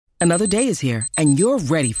Another day is here, and you're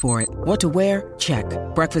ready for it. What to wear? Check.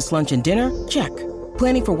 Breakfast, lunch, and dinner? Check.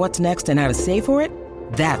 Planning for what's next and how to save for it?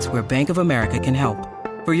 That's where Bank of America can help.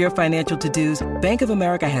 For your financial to-dos, Bank of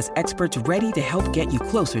America has experts ready to help get you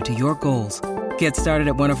closer to your goals. Get started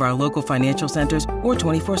at one of our local financial centers or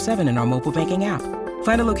 24/7 in our mobile banking app.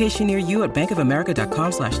 Find a location near you at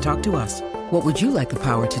bankofamerica.com/talktous. What would you like the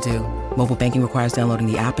power to do? Mobile banking requires downloading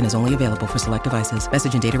the app and is only available for select devices.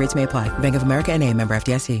 Message and data rates may apply. Bank of America N.A., member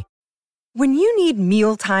FDIC. When you need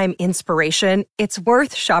mealtime inspiration, it's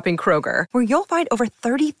worth shopping Kroger, where you'll find over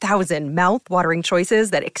 30,000 mouth-watering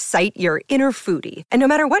choices that excite your inner foodie. And no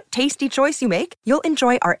matter what tasty choice you make, you'll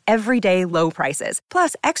enjoy our everyday low prices,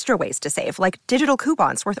 plus extra ways to save, like digital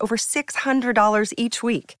coupons worth over $600 each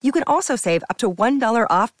week. You can also save up to $1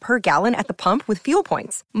 off per gallon at the pump with fuel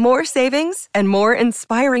points. More savings and more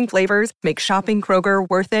inspiring flavors make shopping Kroger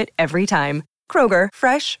worth it every time. Kroger,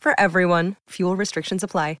 fresh for everyone. Fuel restrictions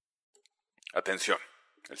apply. Atención,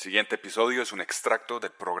 el siguiente episodio es un extracto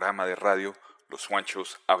del programa de radio Los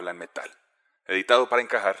Juanchos Hablan Metal, editado para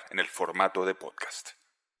encajar en el formato de podcast.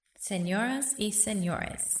 Señoras y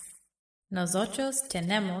señores, nosotros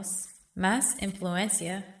tenemos más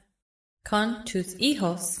influencia con tus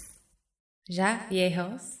hijos, ya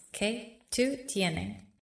viejos, que tú tienes,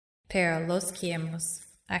 pero los queremos.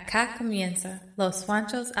 Acá comienza Los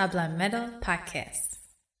Juanchos Hablan Metal Podcast,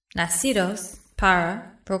 nacidos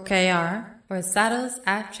para procrear, forzados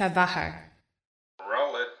a trabajar.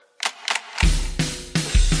 Roll it.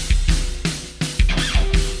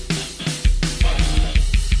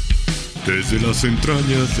 Desde las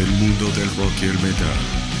entrañas del mundo del rock y el metal,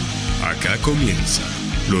 acá comienza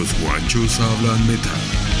Los Juanchos Hablan Metal.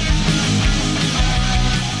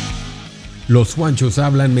 Los Juanchos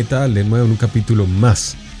Hablan Metal, de nuevo en un capítulo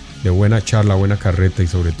más de buena charla, buena carreta y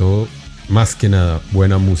sobre todo, más que nada,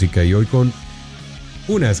 buena música. Y hoy con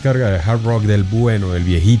una descarga de hard rock del bueno, del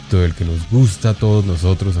viejito, del que nos gusta a todos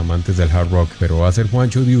nosotros amantes del hard rock, pero va a ser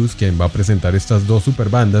Juancho Dius quien va a presentar estas dos super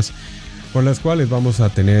bandas con las cuales vamos a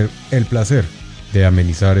tener el placer de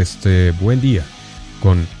amenizar este buen día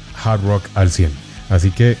con hard rock al 100. Así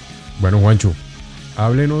que, bueno, Juancho,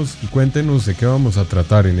 háblenos y cuéntenos de qué vamos a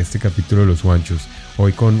tratar en este capítulo de Los Juanchos.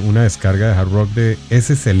 Hoy con una descarga de hard rock de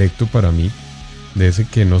ese selecto para mí, de ese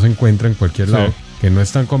que no se encuentra en cualquier lado, que no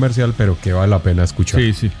es tan comercial, pero que vale la pena escuchar.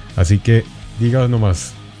 Sí. Así que, díganos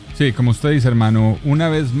nomás. Sí, como usted dice, hermano, una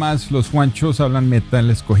vez más Los Juanchos Hablan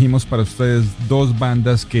Metal. Escogimos para ustedes dos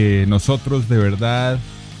bandas que nosotros de verdad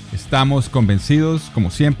estamos convencidos,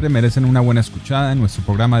 como siempre, merecen una buena escuchada en nuestro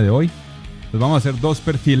programa de hoy. Les vamos a hacer dos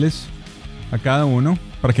perfiles a cada uno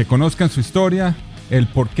para que conozcan su historia, el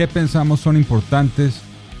por qué pensamos son importantes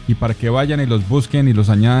y para que vayan y los busquen y los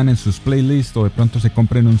añadan en sus playlists o de pronto se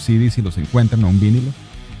compren un CD si los encuentran o un vinilo.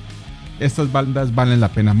 Estas bandas valen la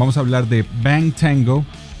pena. Vamos a hablar de Bang Tango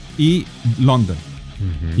y London.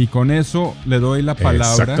 Y con eso le doy la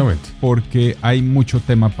palabra porque hay mucho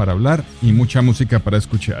tema para hablar y mucha música para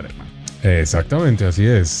escuchar, hermano. Exactamente, así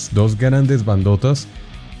es. Dos grandes bandotas.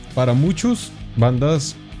 Para muchos,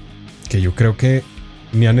 bandas que yo creo que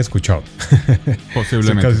ni han escuchado.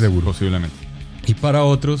 Posiblemente. Estoy casi seguro. Posiblemente. Y para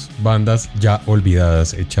otros, bandas ya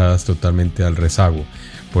olvidadas, echadas totalmente al rezago,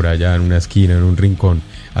 por allá en una esquina, en un rincón.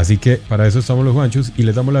 Así que para eso estamos Los Juanchos y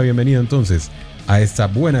les damos la bienvenida entonces a esta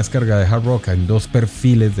buena descarga de hard rock en dos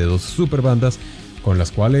perfiles de dos super bandas con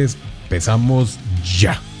las cuales empezamos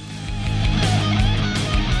ya.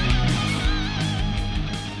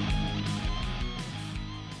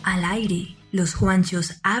 Al aire, Los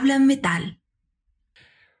Juanchos Hablan Metal.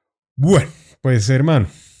 Bueno, pues hermano,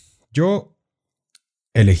 yo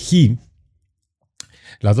elegí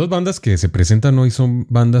las dos bandas que se presentan hoy. Son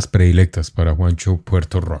bandas predilectas para Juancho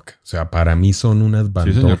Puerto Rock. O sea, para mí son unas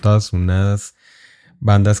bandotas, unas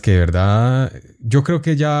bandas que de verdad, yo creo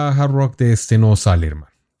que ya hard rock de este no sale,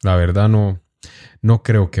 hermano. La verdad no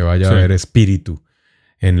creo que vaya a haber espíritu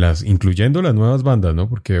en las, incluyendo las nuevas bandas, ¿no?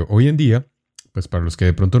 Porque hoy en día, pues para los que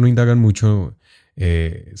de pronto no indagan mucho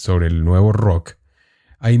sobre el nuevo rock,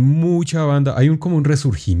 hay mucha banda, hay como un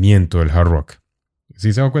resurgimiento del hard rock.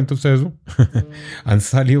 ¿Sí se dan cuenta ustedes eso? Han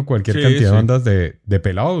salido cualquier cantidad de bandas de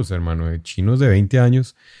pelados, hermano, de chinos de 20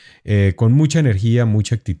 años, con mucha energía,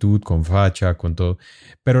 mucha actitud, con facha, con todo.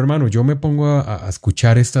 Pero hermano, yo me pongo a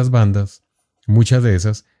escuchar estas bandas, muchas de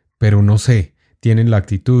esas, pero no sé, tienen la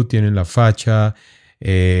actitud, tienen la facha,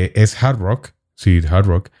 es hard rock, sí, hard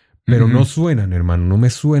rock, pero no suenan, hermano, no me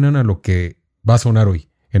suenan a lo que va a sonar hoy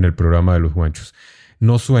en el programa de Los Juanchos.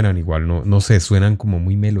 No suenan igual, no sé, suenan como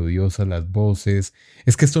muy melodiosas las voces.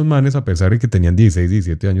 Es que estos manes, a pesar de que tenían 16,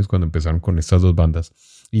 17 años cuando empezaron con estas dos bandas,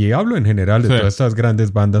 y hablo en general de todas estas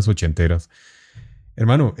grandes bandas ochenteras,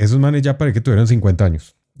 Hermano, esos manes ya parece que tuvieron 50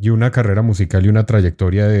 años y una carrera musical y una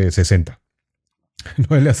trayectoria de 60.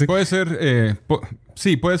 No le hace... Puede ser,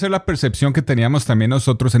 sí, puede ser la percepción que teníamos también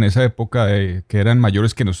nosotros en esa época de que eran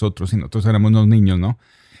mayores que nosotros y nosotros éramos unos niños, ¿no?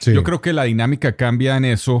 Sí. Yo creo que la dinámica cambia en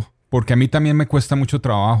eso, porque a mí también me cuesta mucho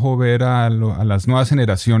trabajo ver a las nuevas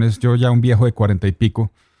generaciones, yo ya un viejo de 40 y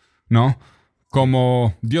pico, ¿no?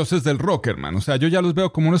 Como dioses del rock, hermano. O sea, yo ya los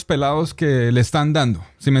veo como unos pelados que le están dando,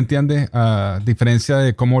 ¿sí me entiende? A diferencia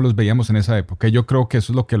de cómo los veíamos en esa época. Yo creo que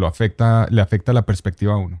eso es lo que le afecta la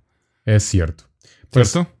perspectiva a uno. Es cierto.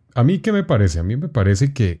 Pues, ¿cierto? ¿a mí qué me parece? A mí me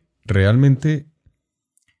parece que realmente,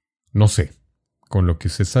 no sé, con lo que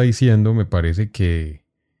usted está diciendo, me parece que...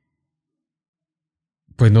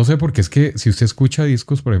 Pues no sé, porque es que si usted escucha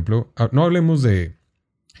discos, por ejemplo, no hablemos de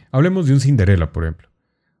un Cinderella, por ejemplo.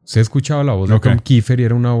 Usted escuchaba la voz de Tom Kiefer y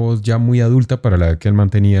era una voz ya muy adulta para la edad que él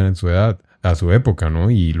mantenía en su edad, a su época, ¿no?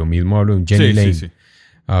 Y lo mismo hablo de un Jenny Lane, Sí.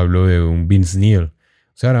 hablo de un Vince Neil. O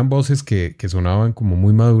sea, eran voces que sonaban como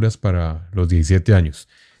muy maduras para los 17 años.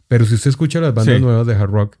 Pero si usted escucha las bandas nuevas de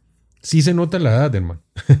hard rock, sí se nota la edad, hermano.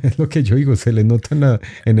 Es lo que yo digo, se le nota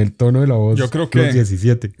en el tono de la voz yo creo que, los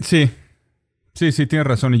 17. Sí, tiene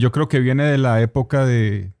razón. Y yo creo que viene de la época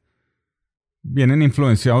de... Vienen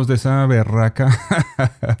influenciados de esa berraca,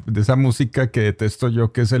 de esa música que detesto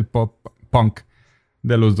yo, que es el pop punk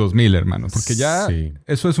de los 2000, hermano. Porque ya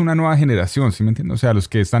eso es una nueva generación, ¿sí me entiendes? O sea, los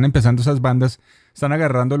que están empezando esas bandas están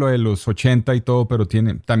agarrando lo de los 80 y todo, pero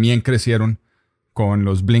también crecieron con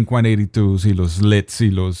los Blink-182s y los Lids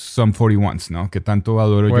y los Sum 41s, ¿no? Que tanto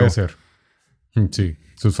adoro yo. Puede ser. Sí,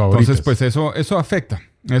 sus favoritos. Entonces, pues eso afecta.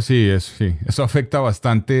 Eso afecta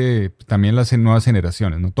bastante también las nuevas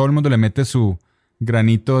generaciones, ¿no? Todo el mundo le mete su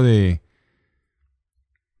granito de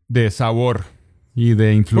sabor y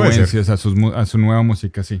de influencias a su nueva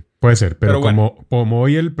música, sí. Puede ser, pero bueno. como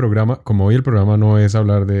hoy el programa no es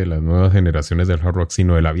hablar de las nuevas generaciones del hard rock,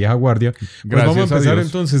 sino de la vieja guardia, pues vamos a empezar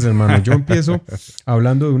entonces, hermano. Yo empiezo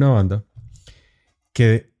hablando de una banda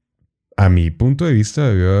que, a mi punto de vista,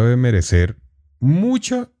 debió de merecer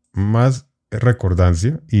mucha más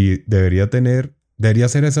recordancia y debería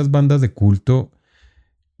ser esas bandas de culto,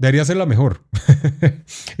 debería ser la mejor.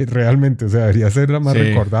 Realmente, o sea, debería ser la más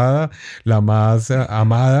recordada, la más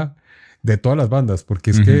amada de todas las bandas,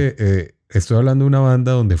 porque es que estoy hablando de una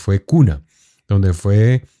banda donde fue cuna, donde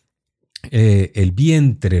fue el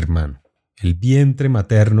vientre, hermano, el vientre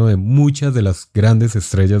materno de muchas de las grandes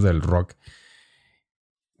estrellas del rock.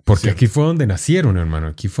 Porque aquí fue donde nacieron, hermano.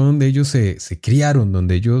 Aquí fue donde ellos se criaron,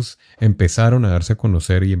 donde ellos empezaron a darse a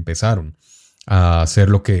conocer y empezaron a hacer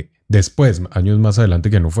lo que después, años más adelante,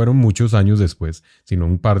 que no fueron muchos años después, sino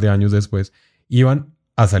un par de años después, iban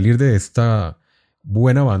a salir de esta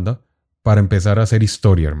buena banda para empezar a hacer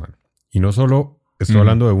historia, hermano. Y no solo estoy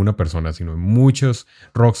hablando de una persona, sino de muchos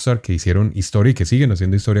rockstar que hicieron historia y que siguen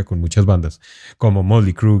haciendo historia con muchas bandas, como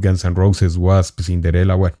Motley Crue, Guns N' Roses, Wasp,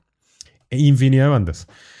 Cinderella, bueno, infinidad de bandas.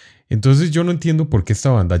 Entonces yo no entiendo por qué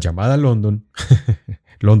esta banda llamada London,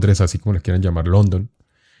 Londres, así como la quieran llamar, London,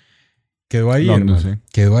 quedó ahí, London, hermano.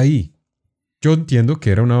 Quedó ahí. Yo entiendo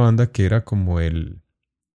que era una banda que era como el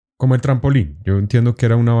trampolín. Yo entiendo que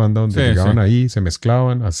era una banda donde llegaban ahí, se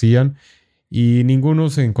mezclaban, hacían, y ninguno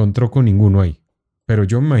se encontró con ninguno ahí. Pero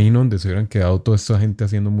yo me imagino donde se hubieran quedado toda esta gente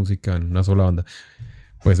haciendo música en una sola banda,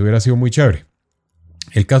 pues hubiera sido muy chévere.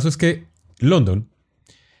 El caso es que London,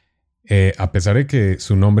 a pesar de que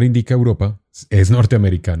su nombre indica Europa, es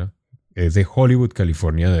norteamericana, es de Hollywood,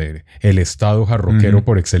 California, el estado jarroquero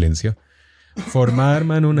por excelencia, formada,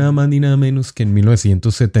 hermano, nada más ni nada menos que en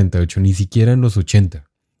 1978, ni siquiera en los 80.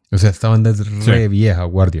 O sea, esta banda es re vieja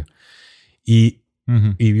guardia. Y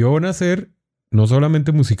vio nacer, no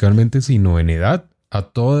solamente musicalmente, sino en edad, a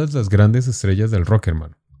todas las grandes estrellas del rock,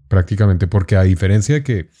 hermano. Prácticamente, porque a diferencia de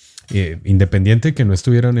que, independiente de que no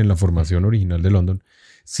estuvieran en la formación original de London,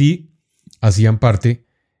 sí hacían parte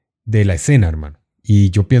de la escena, hermano. Y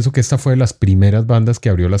yo pienso que esta fue de las primeras bandas que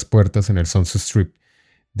abrió las puertas en el Sunset Strip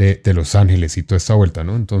de Los Ángeles y toda esta vuelta,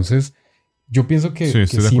 ¿no? Entonces, yo pienso que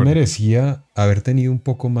sí merecía haber tenido un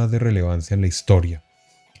poco más de relevancia en la historia.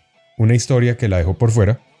 Una historia que la dejó por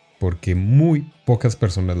fuera, porque muy pocas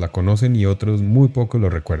personas la conocen y otros muy pocos lo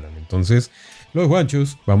recuerdan. Entonces, los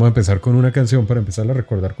guanchos, vamos a empezar con una canción para empezar a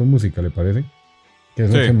recordar con música, ¿le parece? Que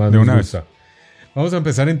es lo que más nos gusta. Vamos a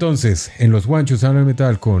empezar entonces en los guanchos hablan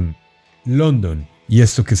metal con London y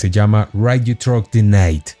esto que se llama Ride You Truck the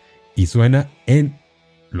Night y suena en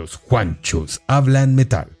los guanchos hablan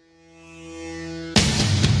metal.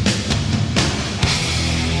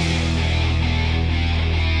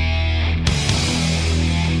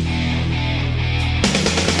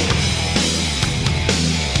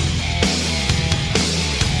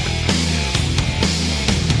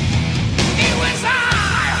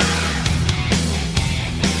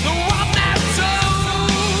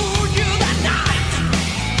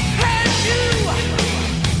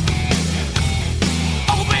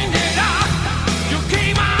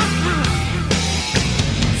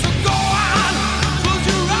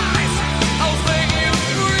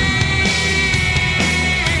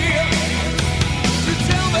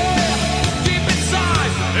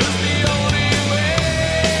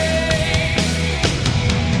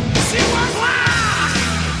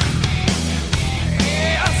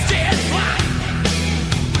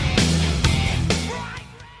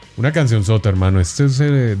 Una canción sota, hermano. Este es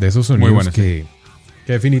de esos sonidos buena, que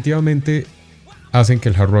definitivamente hacen que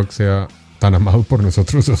el hard rock sea tan amado por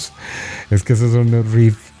nosotros dos. Es que esos son los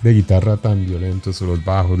riffs de guitarra tan violentos, los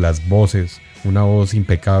bajos, las voces, una voz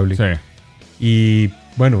impecable. Sí. Y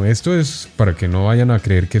bueno, esto es para que no vayan a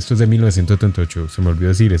creer que esto es de 1978. Se me olvidó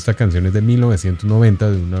decir, esta canción es de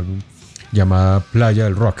 1990 de un álbum llamada Playa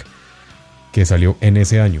del Rock, que salió en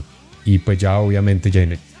ese año. Y pues ya obviamente ya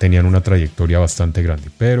tenían una trayectoria bastante grande.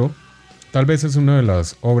 Pero tal vez es una de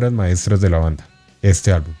las obras maestras de la banda,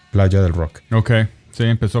 este álbum, Playa del Rock. Ok, sí,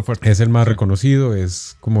 empezó fuerte. Es el más reconocido,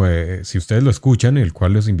 es como si ustedes lo escuchan, el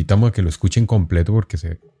cual los invitamos a que lo escuchen completo porque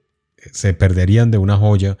se perderían de una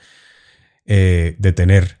joya de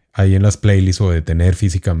tener ahí en las playlists o de tener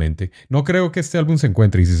físicamente. No creo que este álbum se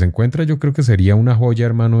encuentre, y si se encuentra yo creo que sería una joya,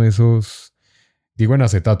 hermano, esos, digo en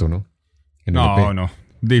acetato, ¿no? En No, no,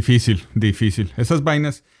 difícil. Esas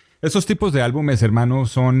vainas, esos tipos de álbumes, hermano,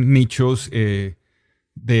 son nichos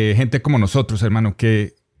de gente como nosotros, hermano,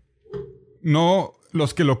 que no,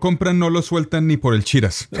 los que lo compran no lo sueltan ni por el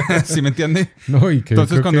chiras. ¿Sí me entiende? No, y que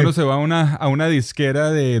entonces cuando uno se va a una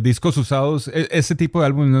disquera de discos usados, ese tipo de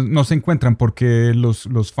álbumes no se encuentran porque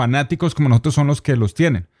los fanáticos como nosotros son los que los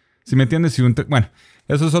tienen. ¿Sí me entiendes? Bueno,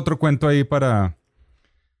 eso es otro cuento ahí para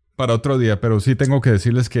otro día, pero sí tengo que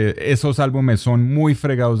decirles que esos álbumes son muy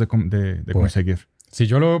fregados de conseguir. Si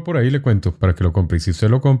yo lo veo por ahí, le cuento para que lo compre. Y si usted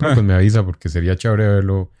lo compra, pues me avisa, porque sería chévere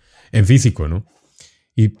verlo en físico, ¿no?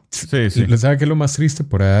 Y sí. ¿sabe qué es lo más triste?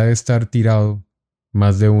 Por ahí debe estar tirado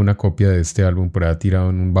más de una copia de este álbum, por ahí tirado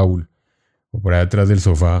en un baúl, o por ahí detrás del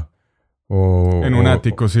sofá, o en un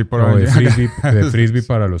ático, sí, por ahí. De frisbee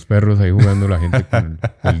para los perros, ahí jugando la gente con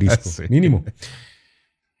el disco. Sí. Mínimo.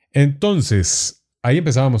 Entonces, ahí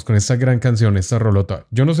empezábamos con esta gran canción, esta rolota.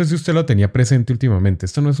 Yo no sé si usted la tenía presente últimamente.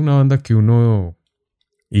 Esta no es una banda que uno...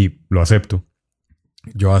 Y lo acepto.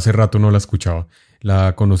 Yo hace rato no la escuchaba.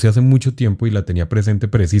 La conocí hace mucho tiempo y la tenía presente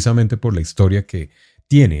precisamente por la historia que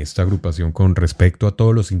tiene esta agrupación con respecto a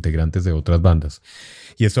todos los integrantes de otras bandas.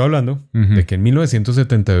 Y estoy hablando de que en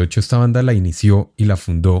 1978 esta banda la inició y la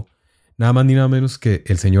fundó nada más ni nada menos que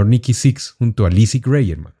el señor Nicky Sixx junto a Lizzie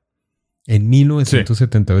Gray, hermano. En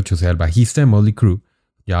 1978, sí. O sea, el bajista de Motley Crue,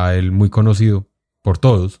 ya él muy conocido por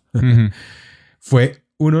todos, fue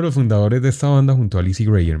uno de los fundadores de esta banda junto a Lizzie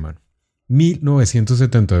Gray, hermano.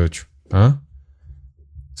 1978. ¿Ah?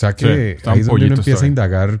 O sea que sí, ahí es donde uno empieza a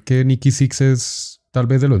indagar que Nicky Sixx es tal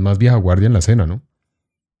vez de los más vieja guardia en la escena, ¿no?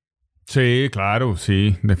 Sí, claro,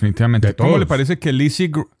 sí, definitivamente. ¿Cómo le parece que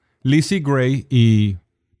Lizzie Gray y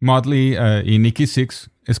Motley y Nicky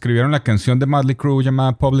Sixx escribieron la canción de Motley Crue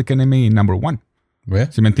llamada Public Enemy No. 1?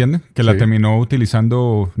 ¿Sí me entiende? Que la terminó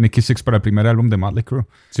utilizando Nicky Sixx para el primer álbum de Motley Crue.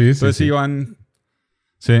 Sí. Entonces iban...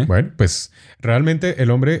 Sí. Bueno, pues realmente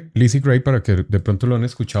el hombre Lizzie Gray, para que de pronto lo han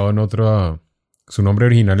escuchado en otra... Su nombre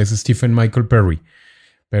original es Stephen Michael Perry,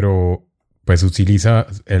 pero pues utiliza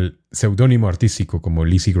el seudónimo artístico como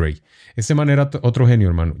Lizzie Gray. Este man era otro genio,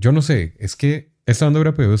 hermano. Yo no sé, es que esta banda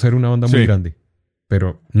hubiera podido ser una banda muy grande,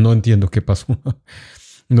 pero no entiendo qué pasó.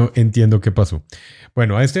 No entiendo qué pasó.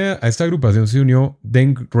 Bueno, a esta agrupación se unió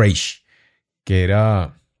Dan Reisch, que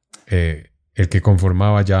era el que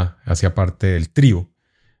conformaba ya, hacía parte del trío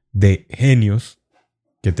de genios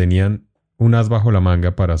que tenían un as bajo la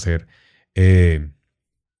manga para hacer,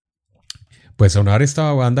 pues sonar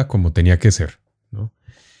esta banda como tenía que ser, ¿no?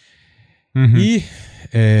 Y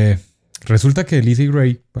resulta que Lizzie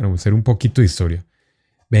Gray, para hacer un poquito de historia,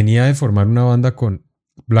 venía de formar una banda con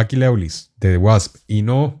Blackie Lawless de The Wasp y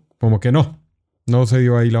no se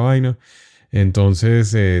dio ahí la vaina.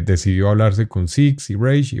 Entonces decidió hablarse con Sixx y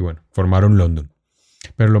Rage y bueno, formaron London.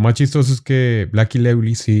 Pero lo más chistoso es que Blackie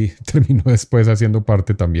Lawless sí terminó después haciendo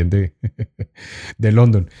parte también de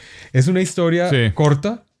London. Es una historia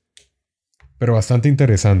corta, pero bastante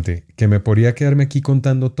interesante, que me podría quedarme aquí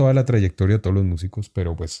contando toda la trayectoria de todos los músicos,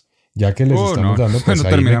 pero pues ya que les estamos dando, pues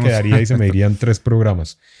ahí me quedaría y se me irían 3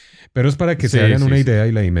 programas. Pero es para que se hagan una idea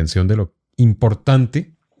y la dimensión de lo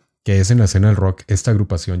importante que es en la escena del rock esta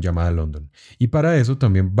agrupación llamada London. Y para eso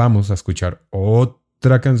también vamos a escuchar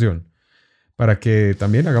otra canción, para que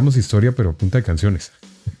también hagamos historia, pero a punta de canciones.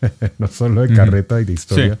 No solo de carreta y de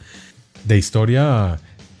historia. De historia,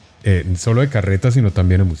 solo de carreta, sino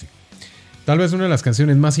también de música. Tal vez una de las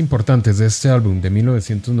canciones más importantes de este álbum de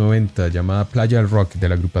 1990, llamada Playa del Rock, de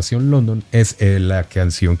la agrupación London, es la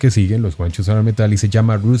canción que sigue en Los Juanchos Hablan Metal y se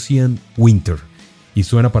llama Russian Winter. Y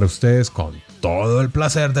suena para ustedes con todo el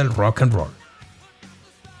placer del rock and roll.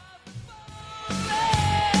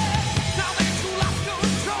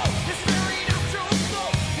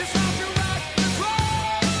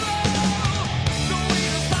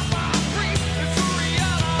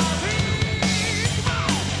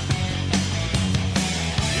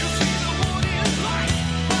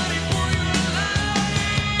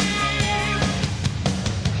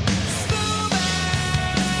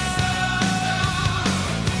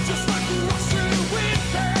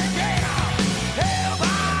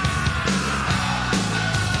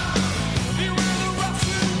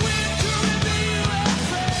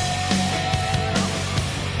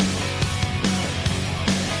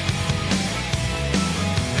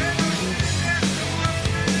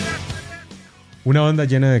 Una banda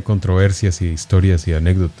llena de controversias y de historias y de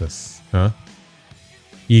anécdotas. ¿Ah?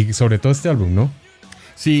 Y sobre todo este álbum, ¿no?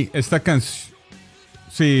 Sí, esta canción...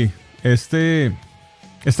 Sí,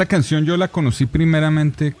 esta canción yo la conocí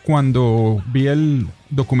primeramente cuando vi el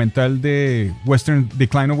documental de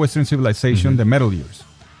Decline of Western Civilization de Metal Years.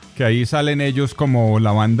 Que ahí salen ellos como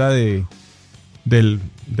la banda del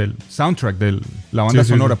soundtrack, la banda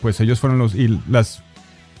sonora. Pues ellos fueron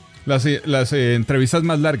las entrevistas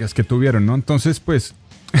más largas que tuvieron, ¿no? Entonces, pues,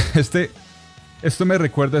 esto me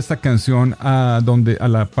recuerda a esta canción a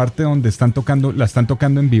la parte donde la están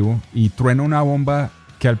tocando en vivo y truena una bomba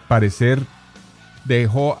que al parecer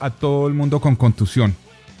dejó a todo el mundo con contusión.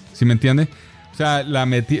 ¿Sí me entiende? O sea,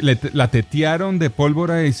 la tetearon de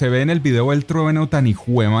pólvora y se ve en el video el trueno tan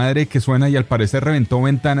hijo de madre que suena y al parecer reventó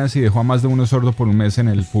ventanas y dejó a más de uno sordo por un mes en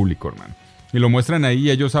el público, hermano. Y lo muestran ahí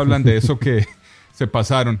y ellos hablan de eso que se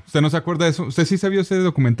pasaron. ¿Usted no se acuerda de eso? ¿Usted sí se vio ese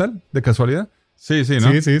documental de casualidad? Sí,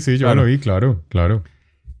 ¿no? Sí, yo lo vi, claro.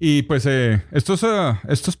 Y pues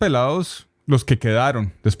estos pelados, los que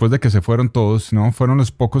quedaron después de que se fueron todos, ¿no? Fueron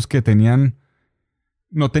los pocos que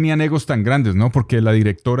no tenían egos tan grandes, ¿no? Porque la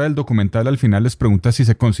directora del documental al final les pregunta si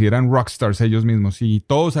se consideran rockstars ellos mismos y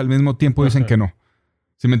todos al mismo tiempo dicen que no.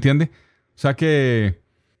 ¿Sí me entiende? O sea que...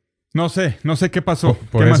 No sé qué pasó.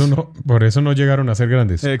 Por eso no llegaron a ser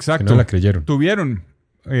grandes. Exacto. Que no la creyeron. Tuvieron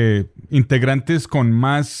integrantes con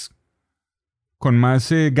más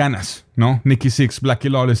ganas, ¿no? Nicky Sixx, Blackie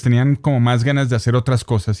Lawless tenían como más ganas de hacer otras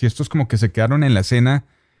cosas y estos como que se quedaron en la escena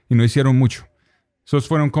y no hicieron mucho. Esos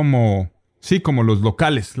fueron como los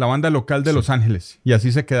locales, la banda local de Los Ángeles y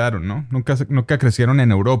así se quedaron, ¿no? Nunca crecieron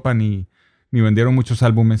en Europa ni vendieron muchos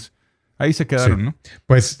álbumes. Ahí se quedaron, ¿no?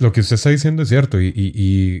 Pues lo que usted está diciendo es cierto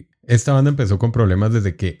y esta banda empezó con problemas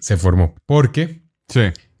desde que se formó. Porque,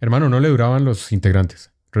 hermano, no le duraban los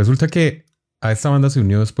integrantes. Resulta que a esta banda se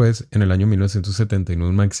unió después, en el año 1971,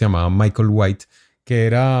 un man que se llamaba Michael White, que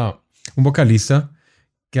era un vocalista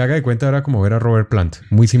que, haga de cuenta, era como ver a Robert Plant.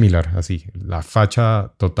 Muy similar, así, la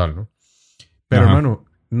facha total, ¿no? Pero, hermano,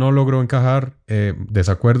 no logró encajar,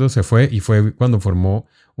 desacuerdo, se fue y fue cuando formó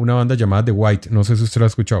una banda llamada The White. No sé si usted la ha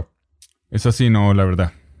escuchado. Esa sí, no, la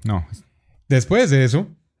verdad, no. Después de eso,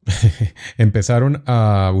 empezaron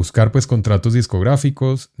a buscar pues contratos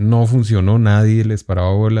discográficos, no funcionó, nadie les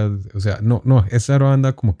paraba bolas, o sea, no, esa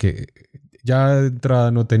banda como que ya de entrada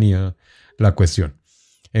no tenía la cuestión.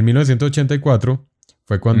 En 1984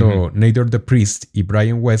 fue cuando Nader the Priest y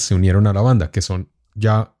Brian West se unieron a la banda, que son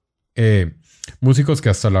ya músicos que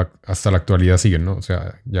hasta la actualidad siguen, ¿no? O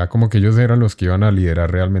sea, ya como que ellos eran los que iban a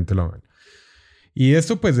liderar realmente la banda. Y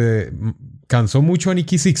esto pues cansó mucho a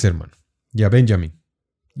Nicky Sixx, hermano, y a Benjamin.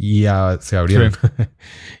 Y se abrieron. Sí.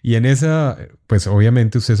 Y en esa, pues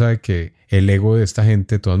obviamente usted sabe que el ego de esta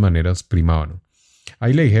gente de todas maneras primaba, ¿no?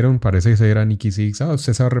 Ahí le dijeron, parece que era Nicky Sixx,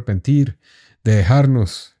 usted se va a arrepentir de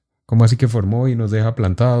dejarnos. ¿Cómo así que formó y nos deja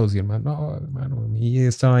plantados? Y hermano, a mí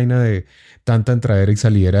esta vaina de tanta entradera y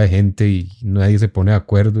salidera de gente y nadie se pone de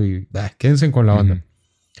acuerdo y quédense con la banda.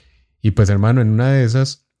 Y pues hermano, en una de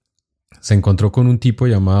esas se encontró con un tipo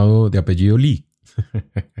llamado de apellido Lee.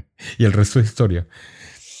 Y el resto es historia.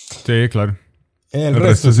 Sí, claro. El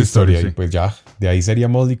resto es historia. Sí. Y pues ya, de ahí sería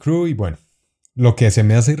Motley Crue. Y bueno, lo que se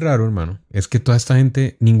me hace raro, hermano, es que toda esta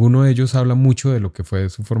gente, ninguno de ellos habla mucho de lo que fue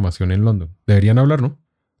su formación en London. Deberían hablar, ¿no?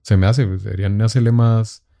 Se me hace, pues deberían hacerle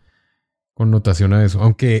más connotación a eso.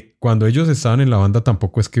 Aunque cuando ellos estaban en la banda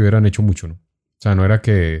tampoco es que hubieran hecho mucho, ¿no? O sea, no era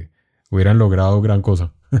que hubieran logrado gran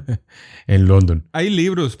cosa en London. Hay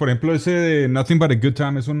libros, por ejemplo, ese de Nothing But a Good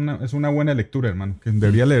Time es una buena lectura, hermano, que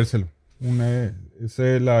debería leérselo. Es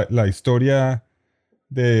la historia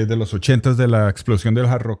de los 80s de la explosión del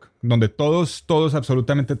hard rock, donde todos,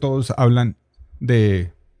 absolutamente todos hablan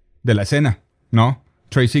de la escena, ¿no?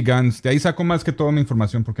 Tracy Guns, de ahí saco más que toda mi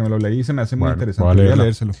información porque me lo leí y se me hace muy interesante. Voy a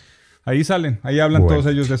leérselo. Ahí salen, ahí hablan todos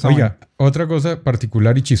ellos de esa Oiga, otra cosa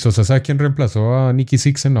particular y chistosa, ¿sabe quién reemplazó a Nicky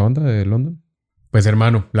Sixx en la banda de London? Pues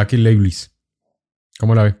hermano, Blackie Lawless.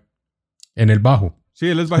 ¿Cómo la ve? En el bajo. Sí,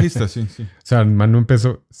 él es bajista, sí. O sea, el man no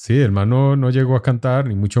empezó... Sí, el man no llegó a cantar,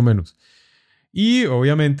 ni mucho menos. Y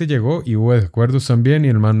obviamente llegó y hubo desacuerdos también y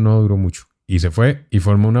el man no duró mucho. Y se fue y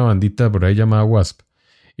formó una bandita por ahí llamada Wasp.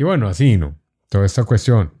 Y bueno, así, ¿no? Toda esta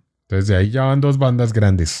cuestión. Entonces de ahí ya van dos bandas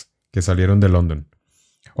grandes que salieron de London.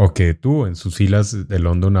 O que tuvo en sus filas de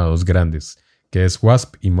London a dos grandes, que es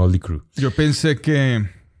Wasp y Motley Crue. Yo pensé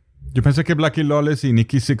que Blackie Lawless y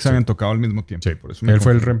Nicky Sixx habían tocado al mismo tiempo. Sí, por eso él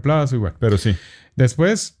fue el reemplazo igual. Pero sí.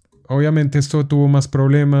 Después, obviamente esto tuvo más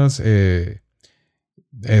problemas.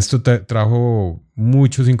 Esto trajo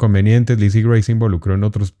muchos inconvenientes. Lizzie Gray se involucró en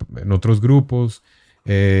otros grupos.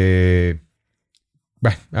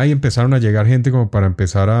 Bueno, ahí empezaron a llegar gente como para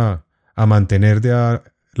empezar a mantener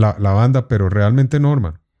la banda, pero realmente no,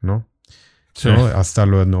 hermano, ¿no? Sí. No, hasta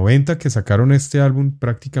los 90 que sacaron este álbum,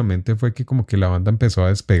 prácticamente fue que como que la banda empezó a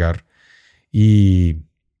despegar y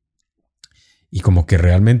como que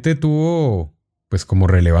realmente tuvo, pues, como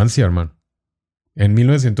relevancia, hermano. En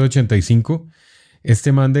 1985,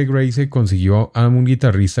 este man de Grey se consiguió a un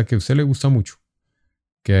guitarrista que a usted le gusta mucho,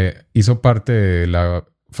 que hizo parte de la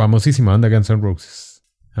famosísima banda Guns N' Roses.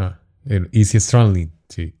 El Easy Stradlin,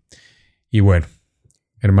 sí. Y bueno,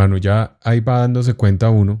 hermano, ya ahí va dándose cuenta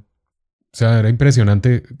uno. O sea, era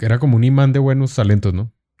impresionante. Era como un imán de buenos talentos,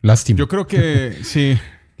 ¿no? Lástima. Yo creo que sí.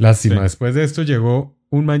 Lástima. Sí. Después de esto llegó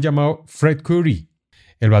un man llamado Fred Coury,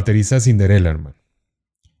 el baterista de Cinderella, hermano.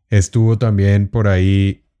 Estuvo también por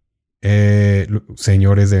ahí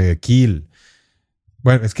señores de Kill.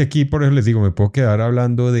 Bueno, es que aquí, por eso les digo, me puedo quedar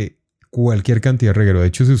hablando de cualquier cantidad de reguero. De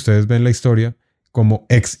hecho, si ustedes ven la historia, como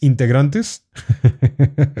ex integrantes,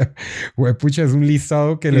 pucha, es un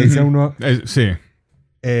listado que le dice a uno, sí.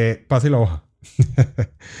 pase la hoja.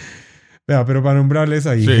 Vea, pero para nombrarles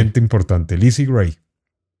ahí Sí. gente importante: Lizzie Gray,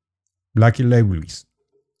 Blackie Lewis,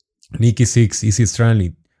 Nicky Sixx, Izzy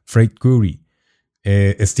Stradlin, Fred Coury,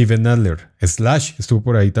 Steven Adler, Slash estuvo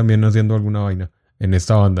por ahí también haciendo alguna vaina en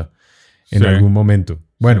esta banda en Sí. algún momento.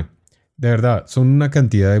 Bueno, de verdad, son una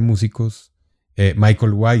cantidad de músicos.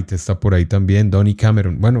 Michael White está por ahí también, Donny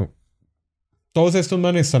Cameron. Bueno, todos estos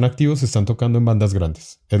manes están activos, están tocando en bandas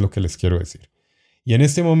grandes, es lo que les quiero decir. Y en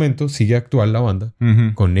este momento sigue actual la banda,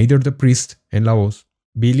 con Nader the Priest en la voz,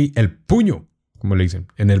 Billy el Puño, como le dicen,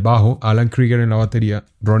 en el bajo, Alan Krieger en la batería,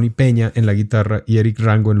 Ronnie Peña en la guitarra y Eric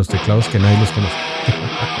Rango en los teclados, que nadie los conoce.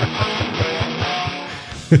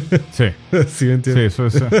 Sí. ¿Sí me entiendes? Sí, eso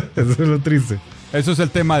es lo triste. Eso es el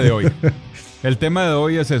tema de hoy. El tema de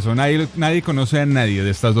hoy es eso. Nadie conoce a nadie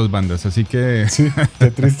de estas dos bandas, así que... Sí,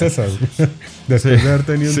 qué tristeza. Después de haber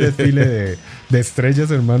tenido un desfile de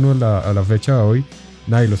estrellas, hermano, a la fecha de hoy,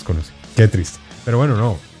 nadie los conoce. Qué triste. Pero bueno,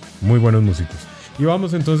 no, muy buenos músicos. Y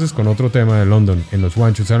vamos entonces con otro tema de London en los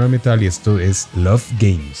One Shoes Hablan Metal, y esto es Love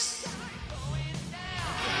Games.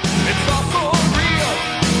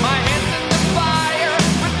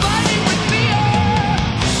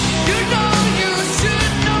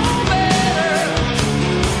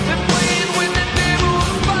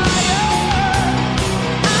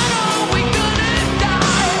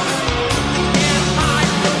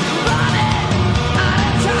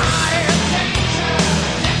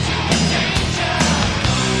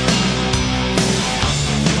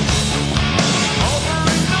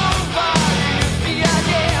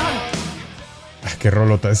 Qué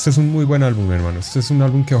rolota. Este es un muy buen álbum, hermano. Este es un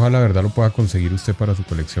álbum que ojalá, la verdad, lo pueda conseguir usted para su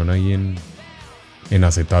colección ahí en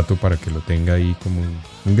acetato, para que lo tenga ahí como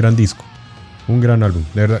un gran disco. Un gran álbum.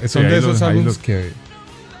 De verdad, son de esos álbumes que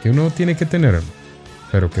uno tiene que tener, hermano,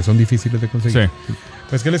 pero que son difíciles de conseguir. Sí.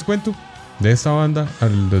 Pues, ¿qué les cuento? De esta banda,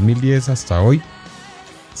 al 2010 hasta hoy,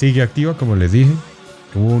 sigue activa, como les dije.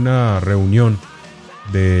 Hubo una reunión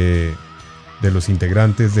de los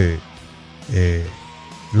integrantes de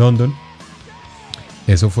London.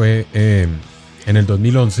 Eso fue en el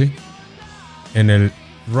 2011 en el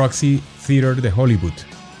Roxy Theater de Hollywood.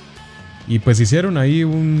 Y pues hicieron ahí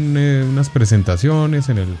unas presentaciones.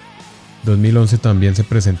 En el 2011 también se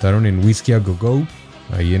presentaron en Whiskey a Go Go,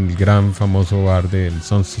 ahí en el gran famoso bar del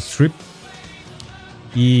Sunset Strip.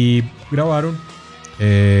 Y grabaron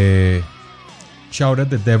Shout at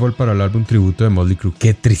the Devil para el álbum tributo de Motley Crue.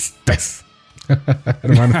 ¡Qué tristeza!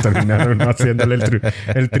 Hermano, terminaron haciéndole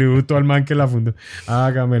el tributo al man que la fundó.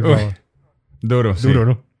 Hágame el favor. Duro,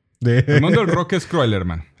 ¿no? El mundo del rock es cruel,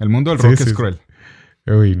 hermano. El mundo del rock es cruel.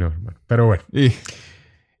 Uy, no, hermano. Pero bueno. Y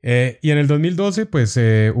en el 2012, pues,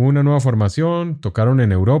 hubo una nueva formación. Tocaron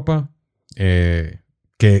en Europa.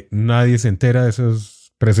 Que nadie se entera de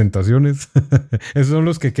esas presentaciones. Esos son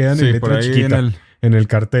los que quedan en letra chiquita. En el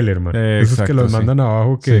cartel, hermano. Esos que los mandan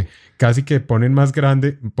abajo, que casi que ponen más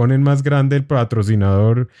grande el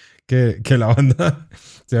patrocinador que la banda.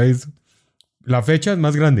 ¿Se hizo? La fecha es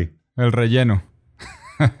más grande. El relleno.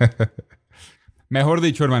 Mejor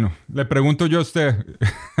dicho, hermano, le pregunto yo a usted,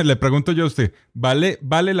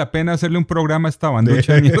 ¿vale la pena hacerle un programa a esta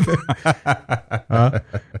banducha de mierda?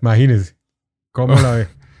 Imagínese. ¿Cómo la ve?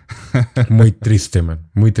 Muy triste, man.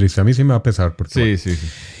 Muy triste. A mí sí me va a pesar. Porque, sí.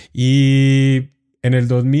 Y en el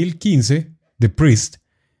 2015, The Priest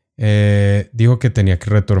dijo que tenía que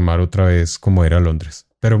retomar otra vez como era Londres.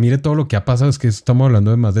 Pero mire todo lo que ha pasado. Es que estamos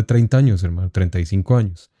hablando de más de 30 años, hermano. 35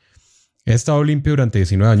 años. He estado limpio durante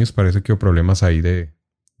 19 años. Parece que hubo problemas ahí de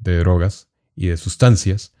drogas y de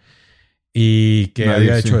sustancias. Y que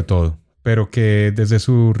había hecho de todo. pero que desde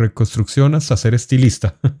su reconstrucción hasta ser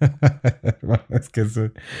estilista.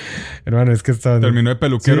 hermano, es que está... Terminó de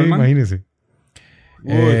peluquero, sí, hermano. Imagínese.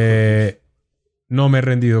 No me he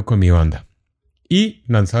rendido con mi banda. Y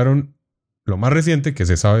lanzaron, lo más reciente que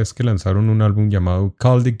se sabe es que lanzaron un álbum llamado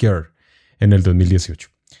Call the Girl en el 2018.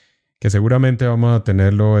 Que seguramente vamos a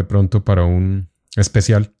tenerlo de pronto para un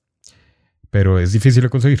especial. Pero es difícil de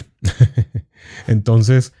conseguir.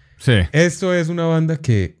 Entonces, sí. Esto es una banda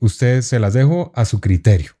que ustedes se las dejo a su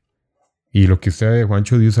criterio. Y lo que usted,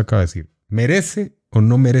 Juancho Dios, acaba de decir, ¿merece o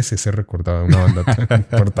no merece ser recordada una banda tan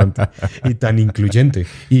importante y tan incluyente?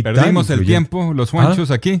 Y perdimos tan el tiempo, los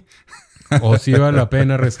Juanchos aquí. O si vale la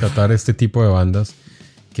pena rescatar este tipo de bandas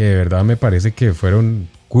que de verdad me parece que fueron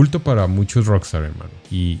culto para muchos rockstar, hermano.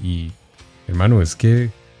 Y hermano, es que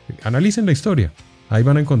analicen la historia. Ahí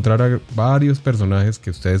van a encontrar a varios personajes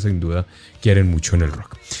que ustedes sin duda quieren mucho en el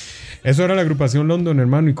rock. Eso era la agrupación London,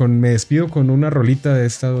 hermano. Y me despido con una rolita de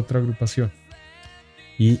esta otra agrupación.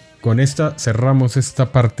 Y con esta cerramos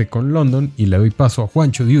esta parte con London. Y le doy paso a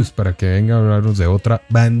Juancho Dios para que venga a hablarnos de otra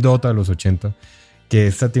bandota de los 80. Que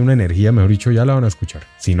esta tiene una energía, mejor dicho, ya la van a escuchar.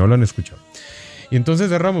 Si no la han escuchado. Y entonces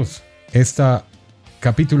cerramos este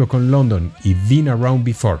capítulo con London y Been Around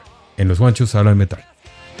Before. En Los Juanchos Hablan Metal.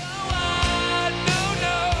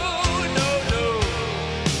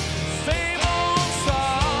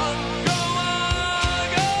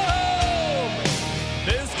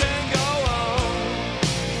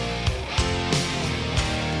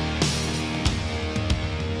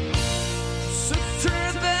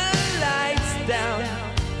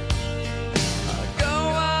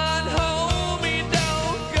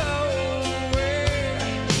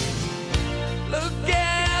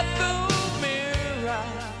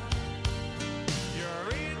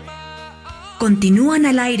 Continúan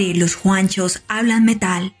al aire Los Juanchos Hablan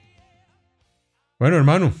Metal. Bueno,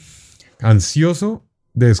 hermano, ansioso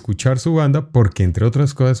de escuchar su banda porque, entre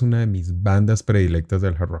otras cosas, es una de mis bandas predilectas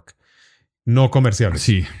del hard rock. No comerciales.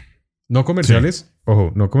 Sí. No comerciales, sí.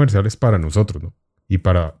 Ojo, no comerciales para nosotros, ¿no? Y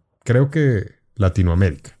para, creo que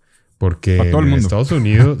Latinoamérica. Porque para todo el mundo. En Estados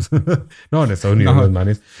Unidos... no, en Estados Unidos los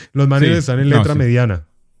manes sí, están en letra mediana.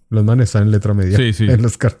 Los manes están en letra mediana en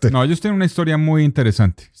los carteles. No, ellos tienen una historia muy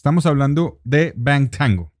interesante. Estamos hablando de Bang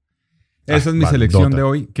Tango. Esa es mi selección de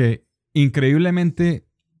hoy, que increíblemente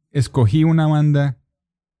escogí una banda,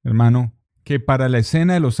 hermano, que para la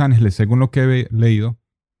escena de Los Ángeles, según lo que he leído,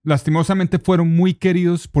 lastimosamente fueron muy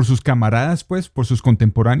queridos por sus camaradas, pues, por sus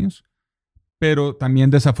contemporáneos, pero también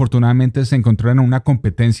desafortunadamente se encontraron en una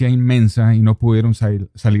competencia inmensa y no pudieron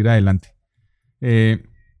salir adelante.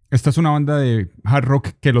 Esta es una banda de hard rock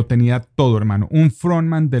que lo tenía todo, hermano. Un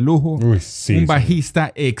frontman de lujo, un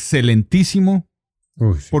bajista excelentísimo,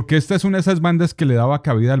 porque esta es una de esas bandas que le daba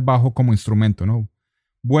cabida al bajo como instrumento, ¿no?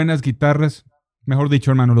 Buenas guitarras, mejor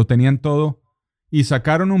dicho, hermano, lo tenían todo. Y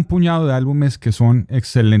sacaron un puñado de álbumes que son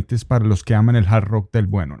excelentes para los que aman el hard rock del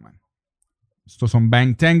bueno, hermano. Estos son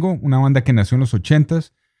Bang Tango, una banda que nació en los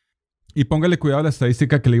 80s. Y póngale cuidado a la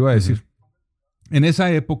estadística que le iba a decir. En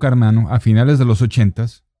esa época, hermano, a finales de los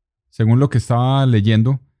 80s, según lo que estaba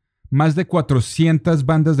leyendo, más de 400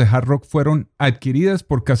 bandas de hard rock fueron adquiridas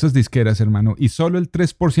por casas disqueras, hermano, y solo el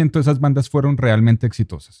 3% de esas bandas fueron realmente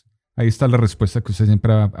exitosas. Ahí está la respuesta que usted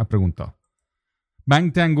siempre ha preguntado.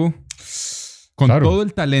 Bang Tango, con todo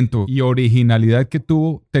el talento y originalidad que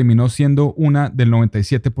tuvo, terminó siendo una del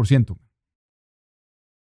 97%.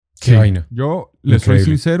 Qué vaina. Yo les soy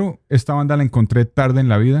sincero, esta banda la encontré tarde en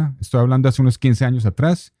la vida. Estoy hablando hace unos 15 años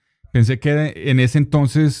atrás. Pensé que en ese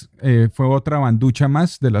entonces fue otra banducha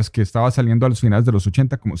más de las que estaba saliendo a los finales de los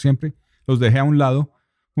 80, como siempre. Los dejé a un lado.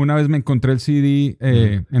 Una vez me encontré el CD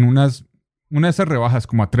en una de esas rebajas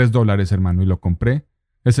como a $3, hermano, y lo compré.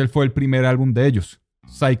 Ese fue el primer álbum de ellos,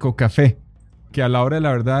 Psycho Café, que a la hora de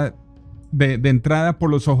la verdad, de entrada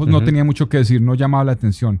por los ojos no tenía mucho que decir, no llamaba la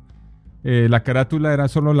atención. La carátula era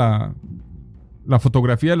solo la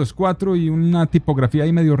fotografía de los cuatro y una tipografía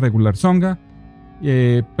ahí medio regular zonga.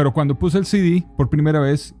 Pero cuando puse el CD por primera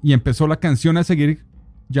vez y empezó la canción a seguir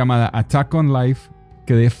llamada Attack on Life,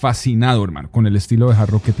 quedé fascinado, hermano, con el estilo de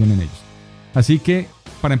hard rock que tienen ellos. Así que,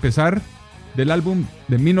 para empezar, del álbum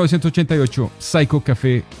de 1988, Psycho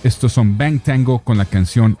Café, estos son Bang Tango con la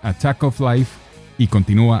canción Attack of Life y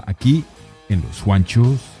continúa aquí en Los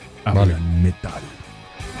Juanchos Hablan Metal.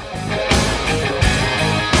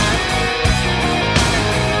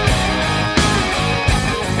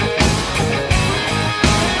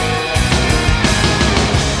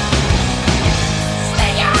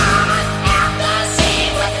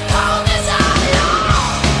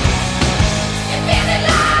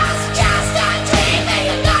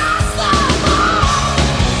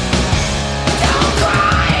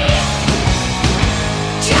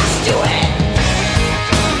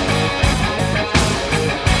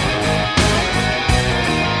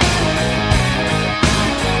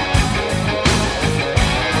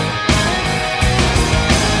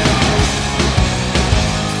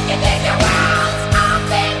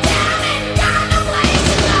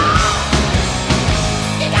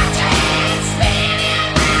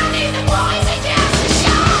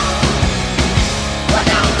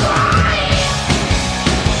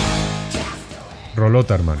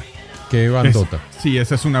 bandota, hermano. Qué bandota. Sí,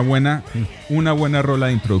 esa es una buena rola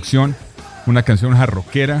de introducción, una canción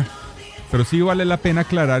jarroquera, pero sí vale la pena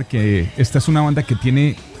aclarar que esta es una banda que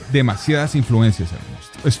tiene demasiadas influencias,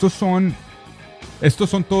 hermanos. Estos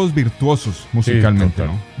son todos virtuosos musicalmente,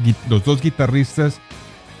 ¿no? Los dos guitarristas,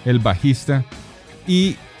 el bajista,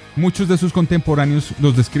 y muchos de sus contemporáneos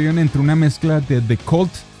los describen entre una mezcla de The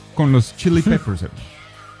Cult con los Chili Peppers,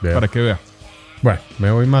 para que vea. Bueno,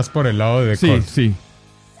 me voy más por el lado de The Cult. Sí.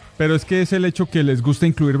 Pero es que es el hecho que les gusta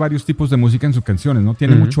incluir varios tipos de música en sus canciones, ¿no?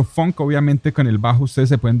 Tiene mucho funk, obviamente, con el bajo. Ustedes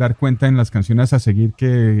se pueden dar cuenta en las canciones a seguir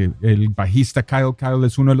que el bajista Kyle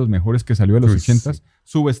es uno de los mejores que salió de los 80s.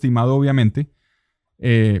 Subestimado, obviamente.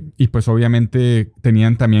 Y pues, obviamente,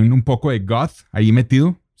 tenían también un poco de goth ahí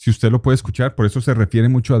metido. Si usted lo puede escuchar, por eso se refiere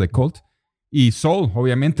mucho a The Cult. Y soul,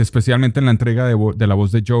 obviamente, especialmente en la entrega de la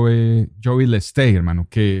voz de Joey Lestay, hermano,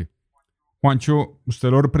 que... Juancho, usted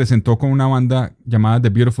lo representó con una banda llamada The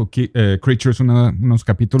Beautiful Creatures unos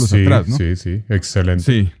capítulos atrás, ¿no? Sí, excelente.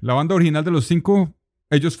 Sí, la banda original de los 5,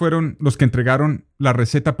 ellos fueron los que entregaron la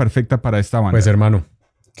receta perfecta para esta banda. Pues hermano,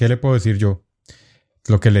 ¿qué le puedo decir yo?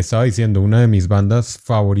 Lo que le estaba diciendo, una de mis bandas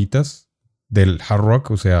favoritas del hard rock,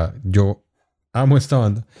 o sea, yo amo esta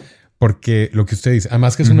banda, porque lo que usted dice,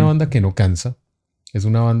 además que es una banda que no cansa, es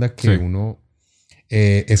una banda que uno...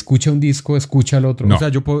 escucha un disco, escucha el otro. No. O sea,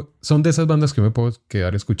 son de esas bandas que me puedo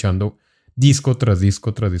quedar escuchando disco tras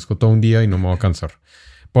disco tras disco todo un día y no me voy a cansar.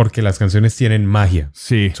 Porque las canciones tienen magia.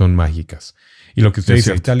 Sí. Son mágicas. Y lo que usted dice,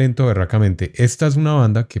 cierto. el talento, berracamente. Esta es una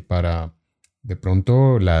banda que para, de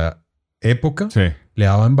pronto, la época, le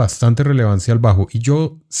daban bastante relevancia al bajo. Y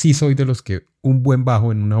yo sí soy de los que un buen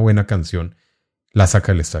bajo en una buena canción la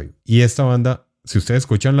saca del estadio. Y esta banda, si ustedes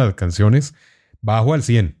escuchan las canciones, bajo al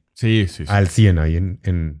 100. Sí. Al 100 ahí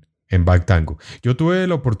en Back Tango. Yo tuve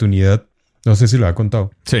la oportunidad, no sé si lo había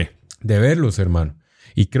contado, de verlos, hermano.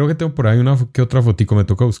 Y creo que tengo por ahí una que otra fotico, me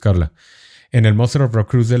toca buscarla. En el Monster of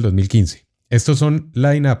Rock Cruise del 2015. Estos son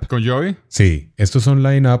line-up. ¿Con Joey? Sí, estos son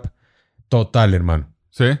line-up total, hermano.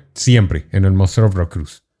 Sí. Siempre en el Monster of Rock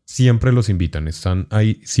Cruise. Siempre los invitan, están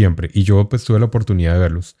ahí siempre. Y yo pues tuve la oportunidad de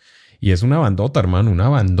verlos. Y es una bandota, hermano, una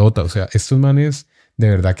bandota. O sea, estos manes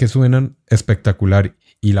de verdad que suenan espectacular.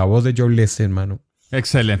 Y la voz de Joey Lestay, hermano.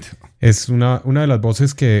 Excelente. Es una de las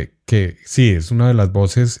voces que sí, es una de las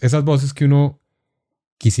voces, esas voces que uno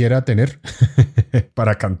quisiera tener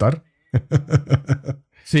para cantar.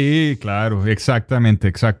 Sí, claro,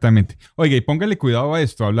 exactamente. Oiga, y póngale cuidado a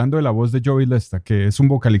esto, hablando de la voz de Joey Lestay, que es un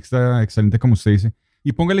vocalista excelente, como usted dice.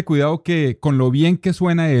 Y póngale cuidado que con lo bien que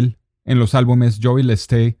suena él en los álbumes, Joey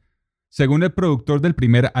Lestay, según el productor del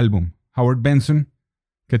primer álbum, Howard Benson,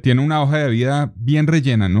 que tiene una hoja de vida bien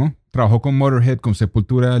rellena, ¿no? Trabajó con Motorhead, con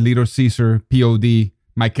Sepultura, Little Caesar, P.O.D.,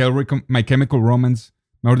 My Chemical Romance,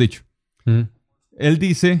 mejor dicho. Él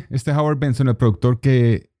dice, Howard Benson, el productor,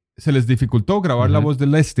 que se les dificultó grabar la voz de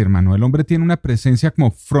Lestay, hermano. El hombre tiene una presencia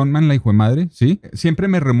como frontman, la hijo de madre, ¿sí? Siempre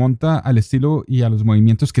me remonta al estilo y a los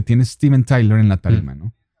movimientos que tiene Steven Tyler en la tarima,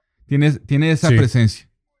 ¿no? Tiene esa presencia.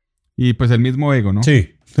 Y pues el mismo ego, ¿no?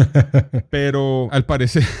 Sí. Pero al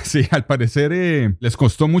parecer les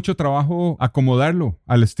costó mucho trabajo acomodarlo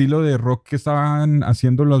al estilo de rock que estaban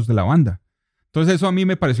haciendo los de la banda. Entonces eso a mí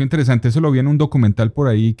me pareció interesante. Eso lo vi en un documental por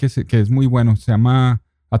ahí que es muy bueno. Se llama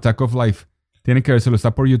Attack of Life. Tienen que vérselo,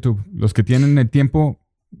 está por YouTube. Los que tienen el tiempo,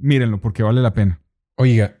 mírenlo porque vale la pena.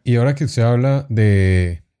 Oiga, y ahora que usted habla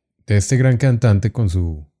de este gran cantante con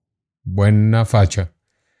su buena facha,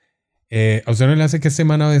 ¿a usted no le hace que este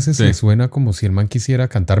man a veces le suena como si el man quisiera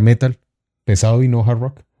cantar metal pesado y no hard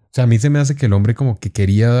rock? O sea, a mí se me hace que el hombre como que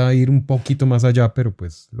quería ir un poquito más allá, pero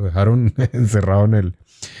pues lo dejaron encerrado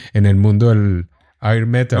en el mundo del air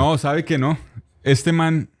metal. No, sabe que no. Este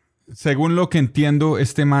man, según lo que entiendo,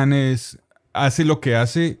 este man hace lo que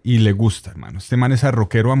hace y le gusta, hermano. Este man es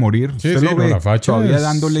rockero a morir. Sí, usted lo ve la facha todavía es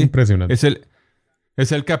dándole. Impresionante.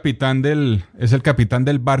 Es el capitán del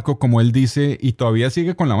barco, como él dice, y todavía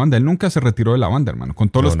sigue con la banda. Él nunca se retiró de la banda, hermano, con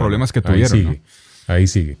todos los problemas que tuvieron. Ahí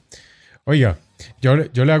sigue. Oiga, yo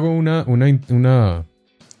le hago bueno,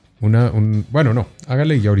 no,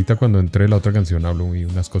 hágale y ahorita cuando entre la otra canción hablo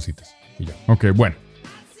unas cositas y ya. Ok, bueno.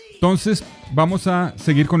 Entonces, vamos a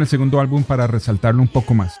seguir con el segundo álbum para resaltarlo un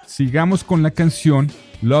poco más. Sigamos con la canción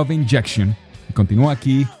Love Injection. Y continúa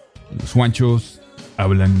aquí, los Juanchos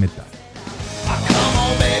hablan metal.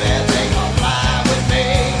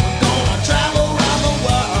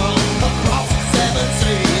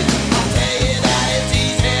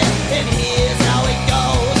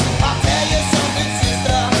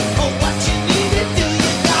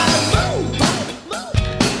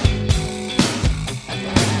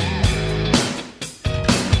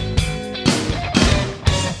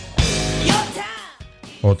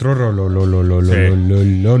 otro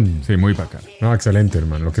Sí, muy bacán. No, excelente,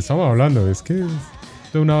 hermano. Lo que estamos hablando es que es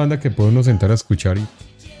de una banda que puede uno sentar a escuchar y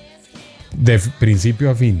de principio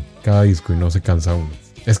a fin cada disco y no se cansa uno.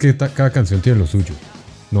 Es que cada canción tiene lo suyo.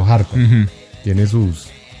 No harta. Tiene sus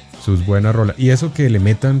buenas rolas. Y eso que le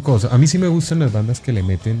metan cosas. A mí sí me gustan las bandas que le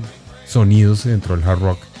meten sonidos dentro del hard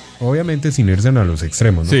rock. Obviamente sin irse a los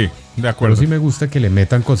extremos, ¿no? Sí, de acuerdo. Pero sí me gusta que le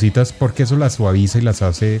metan cositas porque eso las suaviza y las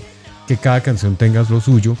hace que cada canción tenga lo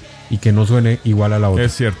suyo y que no suene igual a la otra.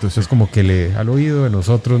 Es cierto. Eso es como que al oído de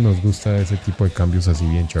nosotros nos gusta ese tipo de cambios así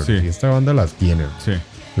bien chéveres. Sí. Y esta banda las tiene. Sí.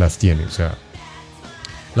 Las tiene, o sea.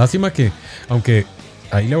 Lástima que, aunque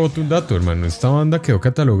ahí le boto un dato, hermano. Esta banda quedó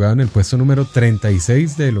catalogada en el puesto número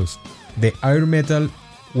 36 de Air Metal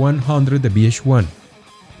 100 de VH1.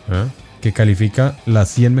 ¿Ah? Que califica las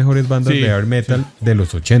 100 mejores bandas de Air Metal de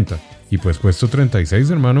los 80. Y pues puesto 36,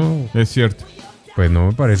 hermano. Es cierto. Pues no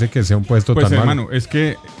me parece que sea un puesto pues, tan hermano, malo. Es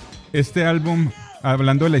que este álbum,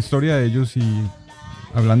 hablando de la historia de ellos y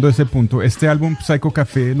hablando de ese punto, este álbum Psycho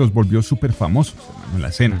Café los volvió súper famosos, hermano, en la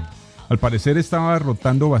escena. Al parecer estaba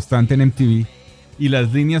rotando bastante en MTV y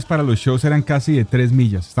las líneas para los shows eran casi de 3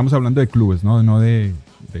 millas. Estamos hablando de clubes, no de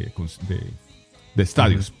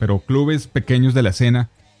estadios, pero clubes pequeños de la escena.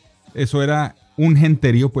 Eso era un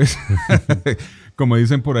genterío, pues, como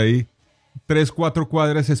dicen por ahí, 3-4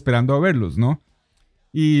 cuadras esperando a verlos, ¿no?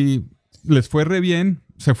 Y les fue re bien,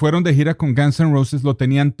 se fueron de gira con Guns N' Roses, lo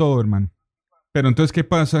tenían todo, hermano. Pero entonces, ¿qué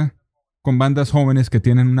pasa con bandas jóvenes que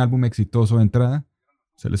tienen un álbum exitoso de entrada?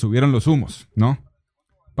 Se les subieron los humos, ¿no?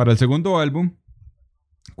 Para el segundo álbum,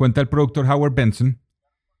 cuenta el productor Howard Benson,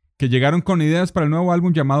 que llegaron con ideas para el nuevo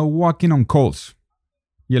álbum llamado Walking on Coals.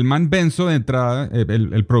 Y el man Benzo de entrada,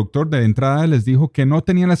 el productor de entrada les dijo que no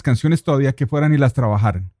tenían las canciones todavía, que fueran y las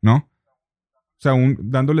trabajaran, ¿no? O sea,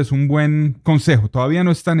 dándoles un buen consejo. Todavía no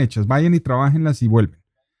están hechas, vayan y trabajenlas y vuelven.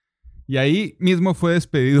 Y ahí mismo fue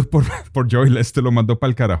despedido por Joey Lester, lo mandó para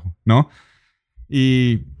el carajo, ¿no?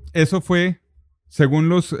 Y eso fue, según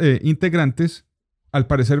los integrantes, al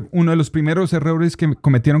parecer uno de los primeros errores que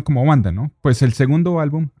cometieron como banda, ¿no? Pues el segundo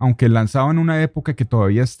álbum, aunque lanzado en una época que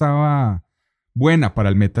todavía estaba buena para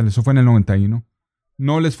el metal, eso fue en el 91,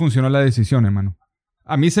 no les funcionó la decisión, hermano.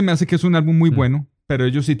 A mí se me hace que es un álbum muy bueno, pero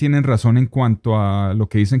ellos sí tienen razón en cuanto a lo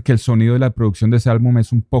que dicen, que el sonido de la producción de ese álbum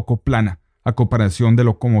es un poco plana a comparación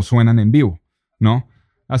de cómo suenan en vivo, ¿no?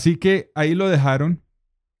 Así que ahí lo dejaron,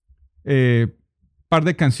 par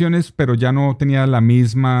de canciones, pero ya no tenía la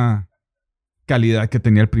misma calidad que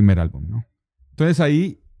tenía el primer álbum, ¿no? Entonces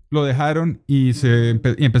ahí lo dejaron y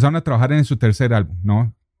empezaron a trabajar en su tercer álbum,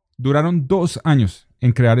 ¿no? Duraron 2 años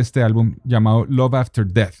en crear este álbum llamado Love After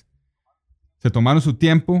Death. Se tomaron su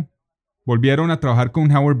tiempo, volvieron a trabajar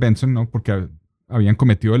con Howard Benson, ¿no? Porque habían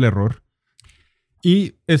cometido el error.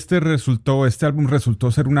 Y este álbum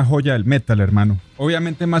resultó ser una joya del metal, hermano.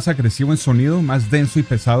 Obviamente más agresivo en sonido, más denso y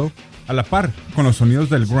pesado, a la par con los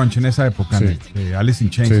sonidos del grunge en esa época, Sí. de Alice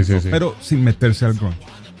in Chains, Sí. pero sin meterse al grunge.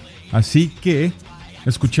 Así que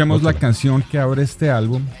escuchemos la canción que abre este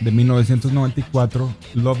álbum de 1994,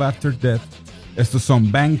 Love After Death. Estos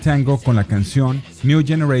son Bang Tango con la canción New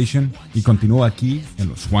Generation y continúa aquí en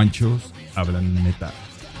Los Juanchos Hablan Metal.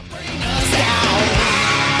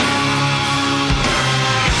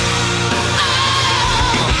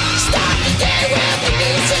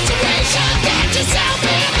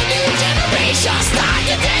 Start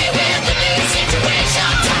your day with a new situation.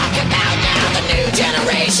 Talk about now the new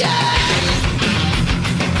generation.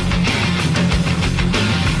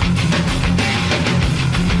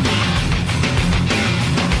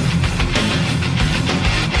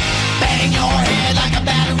 Bang your head like a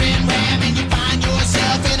battering ram, and you find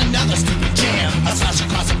yourself in another stupid jam. A slash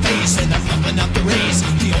across the face and they're thumping up the race.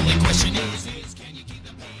 The only question is can you keep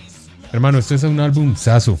the pace? Hermano, este es un álbum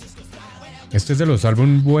sazo. Este es de los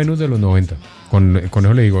álbumes buenos de los 90. Con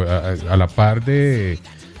eso le digo, a la par de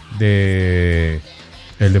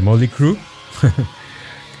el de Motley Crue,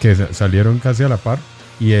 que salieron casi a la par,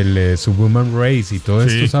 y el Suburban Race y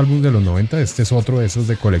todos estos álbumes de los 90, este es otro de esos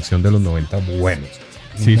de colección de los 90 buenos.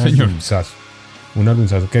 Sí, señor. Un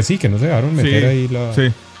albumzazo. Que sí, que no se dejaron meter ahí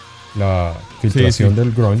la filtración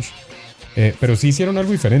del grunge. Pero sí hicieron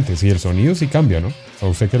algo diferente. Sí, el sonido sí cambia, ¿no? ¿A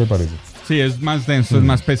usted qué le parece? Sí, es más denso, es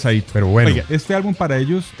más pesadito. Pero bueno. Oiga, este álbum para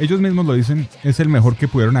ellos mismos lo dicen, es el mejor que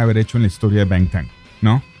pudieron haber hecho en la historia de Bang Tango,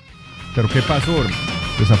 ¿no? Pero ¿qué pasó, hermano?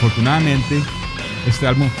 Desafortunadamente, este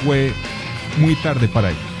álbum fue muy tarde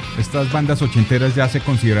para ellos. Estas bandas ochenteras ya se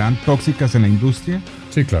consideraban tóxicas en la industria.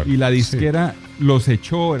 Sí, claro. Y la disquera los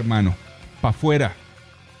echó, hermano, para afuera,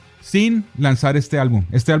 sin lanzar este álbum.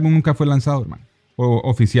 Este álbum nunca fue lanzado, hermano,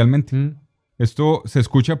 oficialmente. Esto se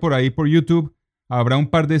escucha por ahí por YouTube. Habrá un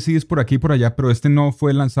par de CDs por aquí y por allá, pero este no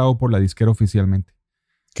fue lanzado por la disquera oficialmente.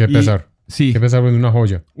 Qué pesar. Sí. Qué pesar, es una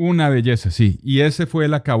joya. Una belleza, sí. Y ese fue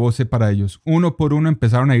el acabose para ellos. Uno por uno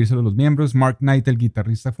empezaron a irse los miembros. Mark Knight, el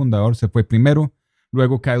guitarrista fundador, se fue primero.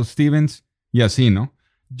 Luego Kyle Stevens y así, ¿no?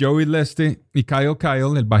 Joey Leste y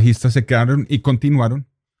Kyle, el bajista, se quedaron y continuaron.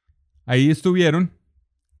 Ahí estuvieron.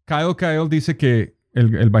 Kyle dice que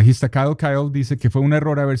el bajista Kyle dice que fue un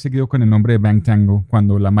error haber seguido con el nombre de Bang Tango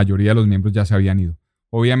cuando la mayoría de los miembros ya se habían ido.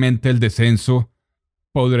 Obviamente el descenso,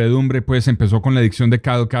 podredumbre, pues empezó con la adicción de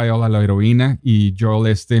Kyle a la heroína y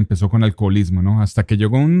Joel empezó con alcoholismo, ¿no? Hasta que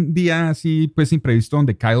llegó un día así, pues imprevisto,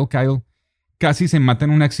 donde Kyle casi se mata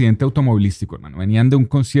en un accidente automovilístico, hermano. Venían de un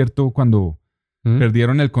concierto cuando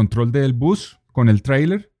perdieron el control del bus con el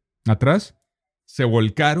trailer atrás, se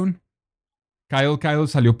volcaron. Kyle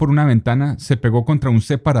salió por una ventana, se pegó contra un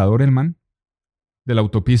separador, el man, de la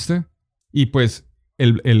autopista. Y pues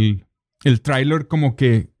el tráiler como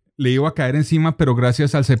que le iba a caer encima, pero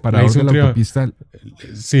gracias al separador de la autopista...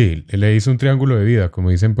 Sí, le hizo un triángulo de vida, como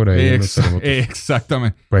dicen por ahí.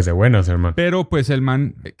 Exactamente. Pues de buenas, hermano. Pero pues el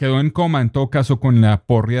man quedó en coma, en todo caso, con la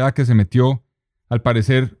porreada que se metió. Al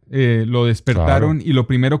parecer lo despertaron, claro. Y lo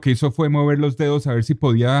primero que hizo fue mover los dedos a ver si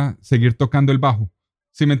podía seguir tocando el bajo.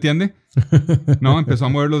 ¿Sí me entiende? No, empezó a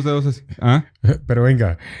mover los dedos así. ¿Ah? Pero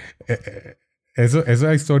venga,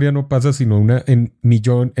 esa historia no pasa sino en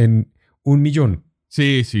un millón.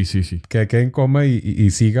 Sí. Que quede en coma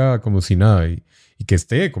y siga como si nada. Y que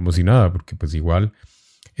esté como si nada, porque pues igual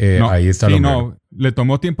ahí está lo no, le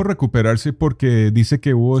tomó tiempo recuperarse porque dice que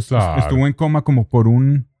estuvo en coma como por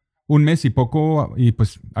un mes y poco, y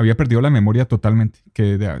pues había perdido la memoria totalmente,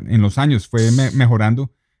 que en los años fue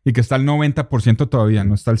mejorando. Y que está al 90% todavía,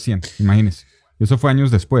 no está al 100%, imagínese. Y eso fue años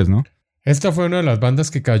después, ¿no? Esta fue una de las bandas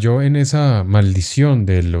que cayó en esa maldición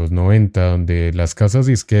de los 90, donde las casas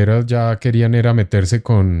disqueras ya querían era meterse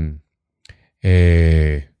con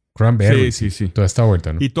Cranberries. Sí. Toda esta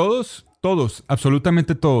vuelta, ¿no? Y todos,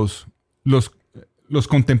 absolutamente todos, los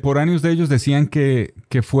contemporáneos de ellos decían que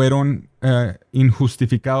fueron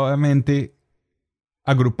injustificadamente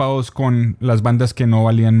agrupados con las bandas que no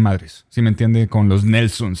valían madres, ¿sí me entiende? Con los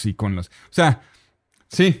Nelsons y con los... O sea,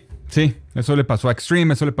 sí, eso le pasó a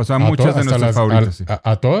Extreme, eso le pasó a muchas de nuestras favoritas. Sí.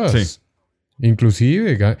 A todas. Sí.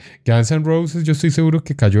 Inclusive Guns N' Roses, yo estoy seguro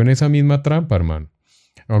que cayó en esa misma trampa, hermano.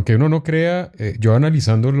 Aunque uno no crea, yo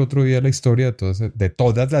analizando el otro día la historia de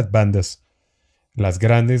todas las bandas, las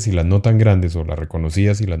grandes y las no tan grandes, o las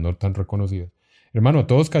reconocidas y las no tan reconocidas, hermano,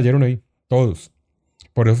 todos cayeron ahí, todos.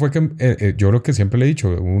 Por eso fue que yo lo que siempre le he dicho,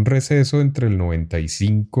 hubo un receso entre el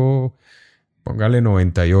 95, póngale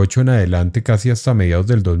 98 en adelante, casi hasta mediados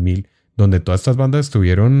del 2000, donde todas estas bandas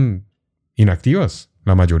estuvieron inactivas,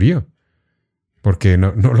 la mayoría, porque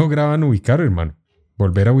no lograban ubicar, hermano,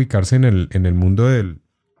 volver a ubicarse en el mundo de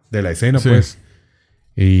la escena, sí. Pues.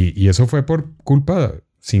 Y eso fue por culpa,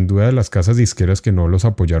 sin duda, de las casas disqueras que no los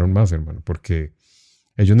apoyaron más, hermano, porque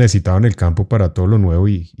ellos necesitaban el campo para todo lo nuevo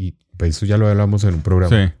y eso ya lo hablamos en un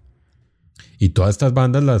programa. Sí. Y todas estas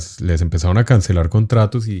bandas les empezaron a cancelar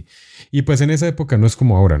contratos y pues en esa época no es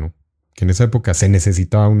como ahora, ¿no? Que en esa época se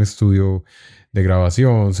necesitaba un estudio de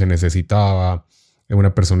grabación, se necesitaba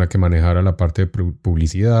una persona que manejara la parte de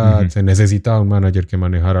publicidad, se necesitaba un manager que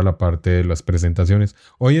manejara la parte de las presentaciones.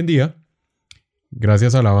 Hoy en día,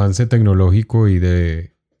 gracias al avance tecnológico y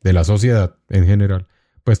de la sociedad en general,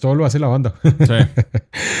 pues todo lo hace la banda. Sí.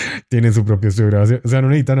 Tienen su propio estudio de grabación. O sea, no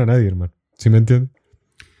necesitan a nadie, hermano. ¿Sí me entienden?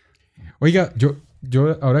 Oiga, yo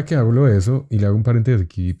ahora que hablo de eso, y le hago un paréntesis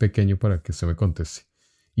aquí pequeño para que usted me conteste.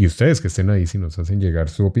 Y ustedes que estén ahí, si nos hacen llegar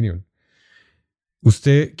su opinión.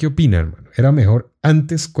 ¿Usted qué opina, hermano? ¿Era mejor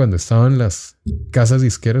antes cuando estaban las casas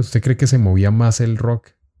disqueras? ¿Usted cree que se movía más el rock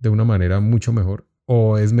de una manera mucho mejor?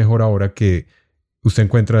 ¿O es mejor ahora que usted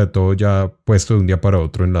encuentra de todo ya puesto de un día para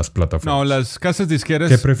otro en las plataformas? No, las casas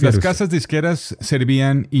disqueras... ¿Qué prefiere usted? Casas disqueras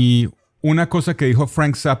servían, y una cosa que dijo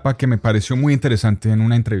Frank Zappa que me pareció muy interesante en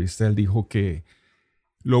una entrevista, él dijo que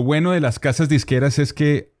lo bueno de las casas disqueras es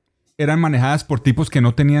que eran manejadas por tipos que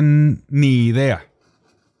no tenían ni idea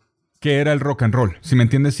qué era el rock and roll, si me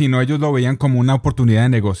entiendes, sino ellos lo veían como una oportunidad de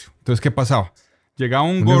negocio. Entonces, ¿qué pasaba? Llegaba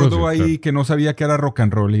un gordo negocio, ahí, claro, que no sabía qué era rock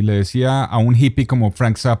and roll y le decía a un hippie como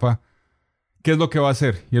Frank Zappa, ¿qué es lo que va a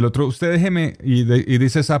hacer? Y el otro, usted déjeme, y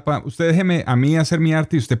dice Zappa, usted déjeme a mí hacer mi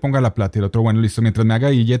arte y usted ponga la plata. Y el otro, bueno, listo, mientras me haga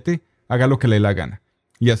billete, haga lo que le dé la gana.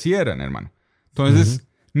 Y así eran, hermano. Entonces,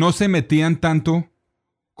 no se metían tanto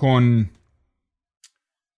con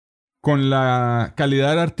la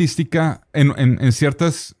calidad artística en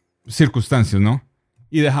ciertas circunstancias, ¿no?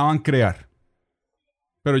 Y dejaban crear.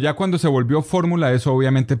 Pero ya cuando se volvió fórmula, eso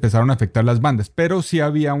obviamente empezaron a afectar las bandas. Pero sí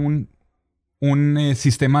había un un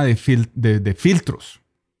sistema de filtros.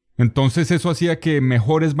 Entonces eso hacía que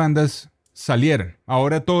mejores bandas salieran.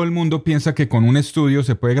 Ahora todo el mundo piensa que con un estudio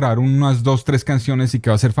se puede grabar unas 2, 3 canciones y que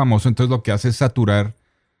va a ser famoso. Entonces lo que hace es saturar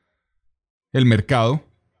el mercado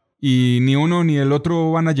y ni uno ni el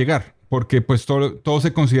otro van a llegar porque pues todos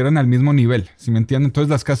se consideran al mismo nivel, ¿sí me entienden? Entonces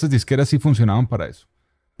las casas disqueras sí funcionaban para eso,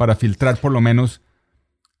 para filtrar por lo menos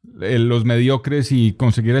los mediocres y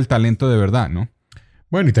conseguir el talento de verdad, ¿no?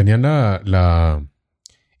 Bueno, y tenían la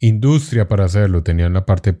industria para hacerlo, tenían la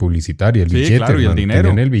parte publicitaria, el billete, claro, y el dinero.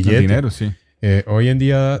 Tenían el billete. El dinero, sí. Hoy en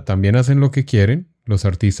día también hacen lo que quieren los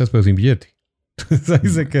artistas, pero sin billete. Ahí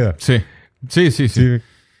se queda. Sí.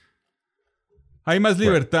 Hay más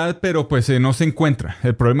libertad, pero pues no se encuentra.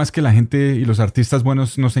 El problema es que la gente y los artistas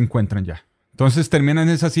buenos no se encuentran ya. Entonces terminan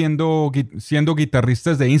siendo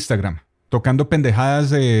guitarristas de Instagram, tocando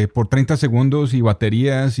pendejadas por 30 segundos y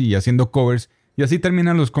baterías y haciendo covers. Y así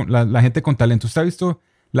terminan la gente con talento. ¿Usted ha visto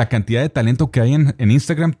la cantidad de talento que hay en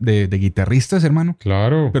Instagram de guitarristas, hermano?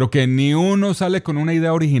 Claro. Pero que ni uno sale con una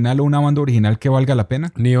idea original o una banda original que valga la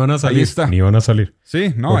pena. Ni van a salir. Ahí está. Ni van a salir.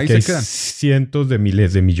 Sí, no, porque ahí se quedan. Cientos de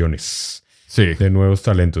miles de millones. Sí. De nuevos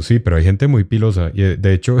talentos, sí, pero hay gente muy pilosa. Y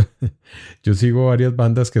de hecho, yo sigo varias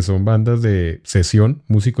bandas que son bandas de sesión,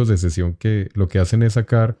 músicos de sesión, que lo que hacen es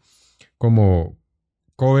sacar como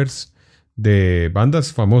covers de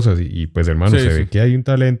bandas famosas. Y pues, hermano, se ve que hay un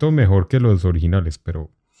talento mejor que los originales,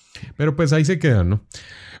 pero pues ahí se quedan, ¿no?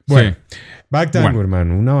 Bueno, Tango,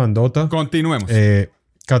 hermano, una bandota. Continuemos.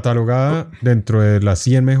 Catalogada dentro de las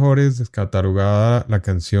 100 mejores, catalogada la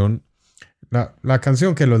canción. La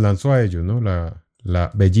canción que los lanzó a ellos, ¿no?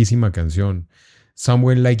 La bellísima canción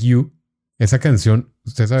Someone Like You. Esa canción,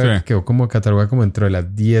 usted sabe que quedó como catalogada como dentro de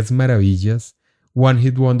las 10 maravillas One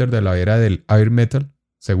Hit Wonder de la era del Air Metal,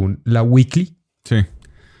 según la Weekly. Sí,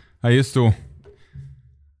 ahí estuvo.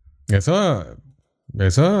 Eso,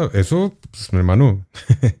 pues, mi hermano,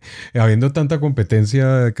 habiendo tanta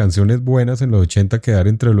competencia de canciones buenas en los 80, quedar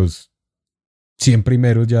entre los 100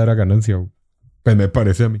 primeros ya era ganancia. Pues me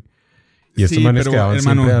parece a mí. Y estos manes quedaban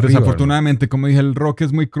hermano, siempre arriba, desafortunadamente, como dije, el rock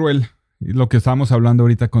es muy cruel. Y lo que estábamos hablando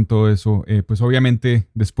ahorita con todo eso, pues obviamente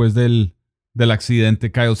después del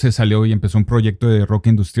accidente, Kyle se salió y empezó un proyecto de rock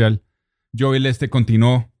industrial. Joey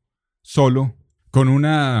continuó solo, con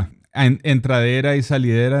una entradera y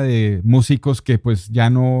salidera de músicos que pues ya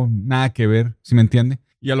no, nada que ver, ¿sí me entiende?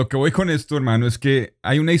 Y a lo que voy con esto, hermano, es que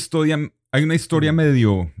hay una historia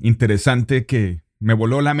medio interesante que me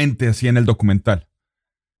voló la mente así en el documental.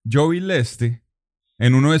 Joey Leste,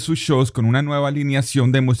 en uno de sus shows con una nueva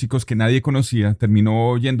alineación de músicos que nadie conocía,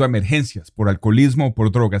 terminó yendo a emergencias por alcoholismo o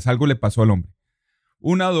por drogas. Algo le pasó al hombre.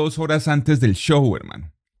 1 o 2 horas antes del show,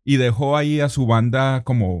 hermano. Y dejó ahí a su banda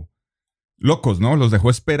como locos, ¿no? Los dejó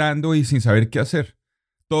esperando y sin saber qué hacer.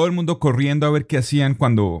 Todo el mundo corriendo a ver qué hacían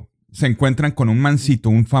cuando se encuentran con un mancito,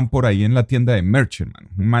 un fan por ahí en la tienda de merch, hermano.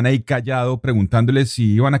 Un man ahí callado preguntándole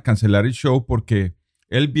si iban a cancelar el show porque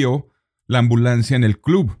él vio la ambulancia en el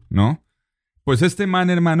club, ¿no? Pues este man,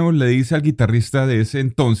 hermano, le dice al guitarrista de ese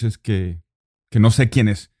entonces que no sé quién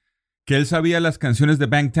es, que él sabía las canciones de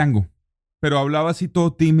Tango, pero hablaba así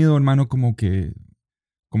todo tímido, hermano, como que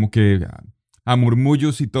a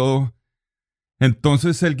murmullos y todo.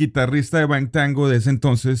 Entonces el guitarrista de Tango de ese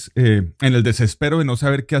entonces, en el desespero de no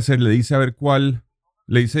saber qué hacer, le dice a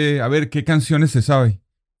ver qué canciones se sabe.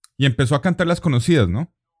 Y empezó a cantar las conocidas,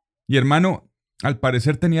 ¿no? Y hermano, al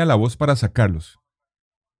parecer tenía la voz para sacarlos,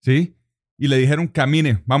 ¿sí? Y le dijeron,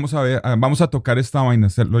 camine, vamos a tocar esta vaina.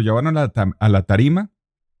 Se lo llevaron a la tarima,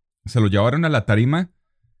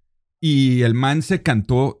 y el man se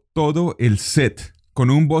cantó todo el set con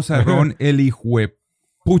un vozarrón, el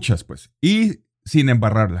hijuepuchas, pues, y sin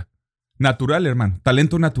embarrarla. Natural, hermano,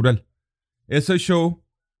 talento natural. Ese show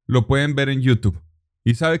lo pueden ver en YouTube.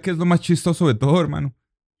 ¿Y sabe qué es lo más chistoso de todo, hermano?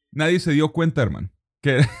 Nadie se dio cuenta, hermano,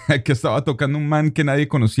 que estaba tocando un man que nadie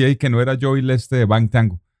conocía y que no era Joey Leste de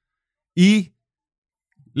Tango. Y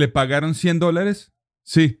le pagaron $100.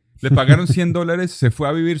 Sí, le pagaron $100. Se fue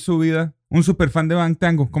a vivir su vida. Un super fan de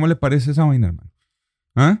Tango. ¿Cómo le parece esa vaina, hermano?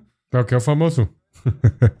 ¿Ah? Pero quedó famoso.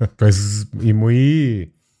 Pues, y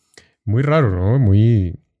muy, muy raro, ¿no?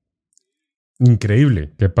 Muy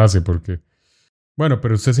increíble que pase, porque... Bueno,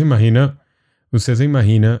 pero usted se imagina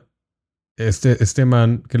este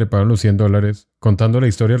man que le pagaron los $100 contando la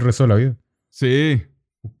historia el resto de la vida. Sí,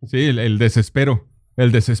 el desespero.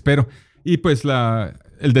 El desespero. Y pues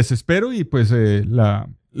el desespero y pues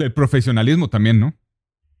el profesionalismo también, ¿no?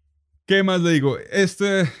 ¿Qué más le digo?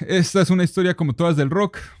 Esta es una historia como todas del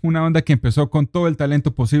rock, una banda que empezó con todo el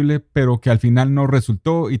talento posible, pero que al final no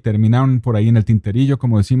resultó y terminaron por ahí en el tinterillo,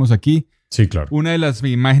 como decimos aquí. Sí, claro. Una de las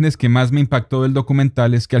imágenes que más me impactó del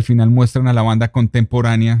documental es que al final muestran a la banda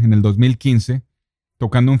contemporánea en el 2015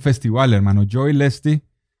 tocando un festival, hermano. Joey Leslie,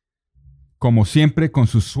 como siempre, con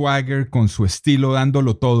su swagger, con su estilo,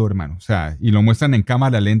 dándolo todo, hermano. O sea, y lo muestran en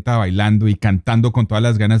cámara lenta, bailando y cantando con todas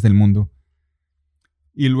las ganas del mundo.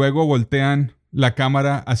 Y luego voltean la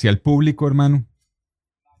cámara hacia el público, hermano.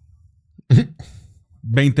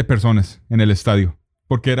 20 personas en el estadio,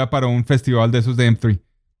 porque era para un festival de esos de M3.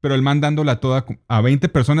 Pero el man dándola toda a 20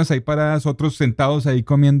 personas ahí paradas, otros sentados ahí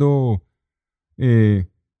comiendo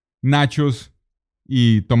nachos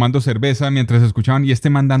y tomando cerveza mientras escuchaban. Y este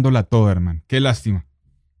man dándola toda, hermano. Qué lástima.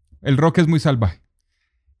 El rock es muy salvaje.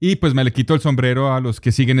 Y pues me le quito el sombrero a los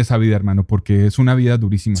que siguen esa vida, hermano, porque es una vida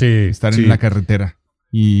durísima. Sí, estar sí. en la carretera.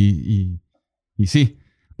 Y sí,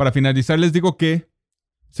 para finalizar les digo que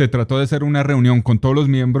se trató de hacer una reunión con todos los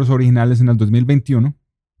miembros originales en el 2021.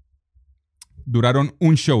 Duraron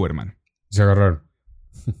un show, hermano. Se agarraron.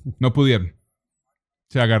 No pudieron.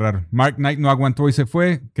 Se agarraron. Mark Knight no aguantó y se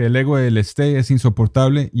fue, que el ego del Stay es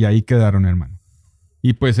insoportable y ahí quedaron, hermano.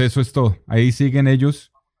 Y pues eso es todo. Ahí siguen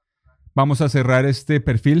ellos. Vamos a cerrar este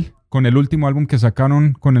perfil con el último álbum que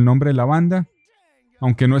sacaron con el nombre de la banda.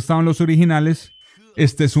 Aunque no estaban los originales,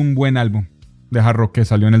 este es un buen álbum de hard rock que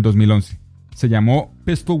salió en el 2011. Se llamó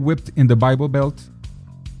Pistol Whipped in the Bible Belt.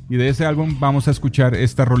 Y de ese álbum vamos a escuchar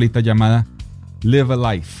esta rolita llamada Live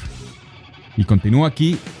a Life. Y continúa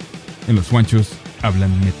aquí en Los Juanchos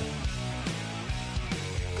Hablan Metal.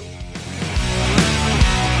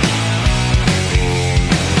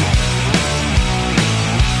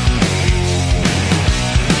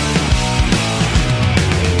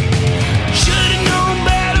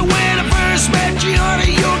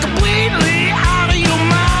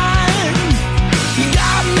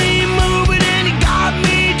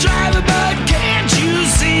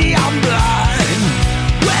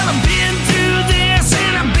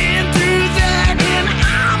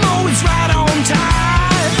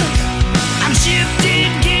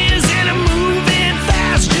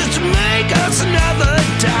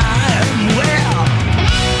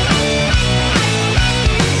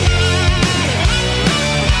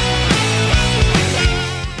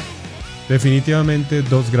 Definitivamente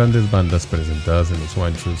dos grandes bandas presentadas en Los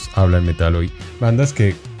Juanchos Hablan Metal hoy. Bandas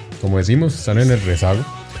que, como decimos, están en el rezago.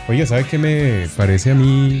 Oye, ¿sabe qué me parece a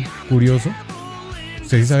mí curioso?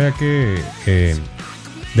 Usted sí sabía que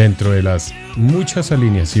dentro de las muchas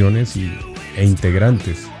alineaciones e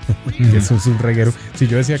integrantes, que eso es un reguero. Si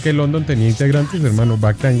yo decía que London tenía integrantes, hermano,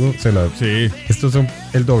 Back Tango Sí. Estos son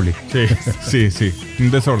el doble. Sí. Un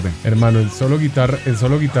desorden. Hermano, en solo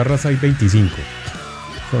guitarras hay 25.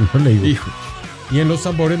 No le digo. Hijo. Y en los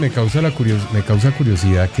tambores me causa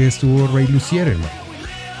curiosidad que estuvo Ray Lucier, hermano,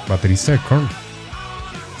 baterista de Korn.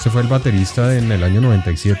 Ese fue el baterista en el año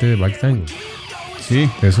 97 de Back Tango. Sí.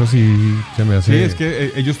 Eso sí se me hace. Sí, es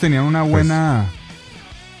que ellos tenían un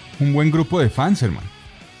buen grupo de fans, hermano.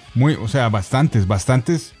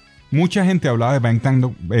 Bastantes. Mucha gente hablaba de Bang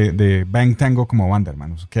Tango como banda,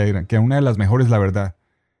 hermanos. Que era una de las mejores, la verdad.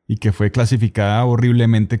 Y que fue clasificada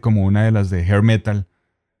horriblemente como una de las de hair metal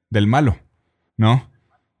del malo, ¿no?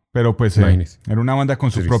 Pero pues era una banda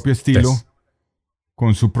con su propio estilo,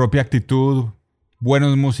 con su propia actitud,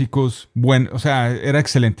 buenos músicos, era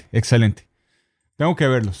excelente. Tengo que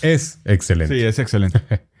verlos. Es excelente. Sí, es excelente.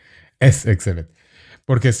 Es excelente.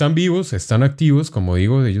 Porque están vivos, están activos, como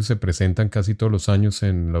digo, ellos se presentan casi todos los años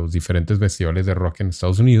en los diferentes festivales de rock en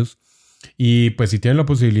Estados Unidos. Y pues si tienen la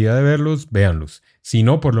posibilidad de verlos, véanlos. Si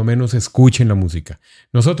no, por lo menos escuchen la música.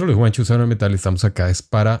 Nosotros los Juanchos Hablan Metal estamos acá es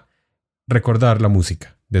para recordar la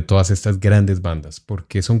música de todas estas grandes bandas,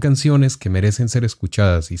 porque son canciones que merecen ser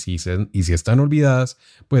escuchadas y si están olvidadas,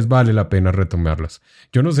 pues vale la pena retomarlas.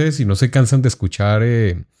 Yo no sé si no se cansan de escuchar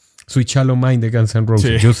Sweet Shallow Mind de Guns N'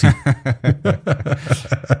 Roses. Sí. Yo sí.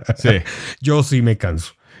 Sí. Yo sí me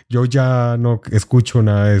canso. Yo ya no escucho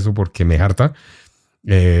nada de eso porque me harta.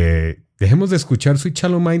 Dejemos de escuchar Sweet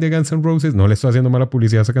Shallow Mind de Guns N' Roses. No le estoy haciendo mala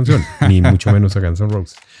publicidad a esa canción, ni mucho menos a Guns N'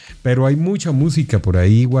 Roses. Pero hay mucha música por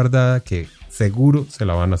ahí guardada que seguro se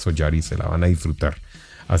la van a sollar y se la van a disfrutar.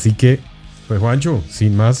 Así que, pues Juancho,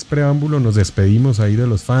 sin más preámbulo, nos despedimos ahí de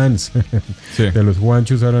los fans, sí, de los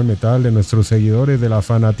Juanchos Hablan Metal, de nuestros seguidores, de la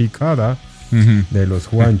fanaticada, de los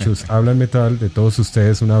Juanchos Hablan Metal, de todos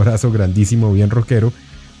ustedes. Un abrazo grandísimo, bien rockero.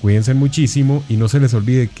 Cuídense muchísimo y no se les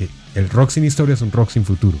olvide que el rock sin historia es un rock sin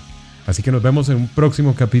futuro. Así que nos vemos en un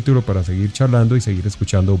próximo capítulo para seguir charlando y seguir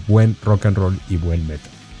escuchando buen rock and roll y buen metal.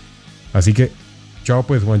 Así que Chao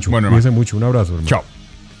pues, Juancho. Bueno, Cuídense mucho. Un abrazo, hermano. Chao.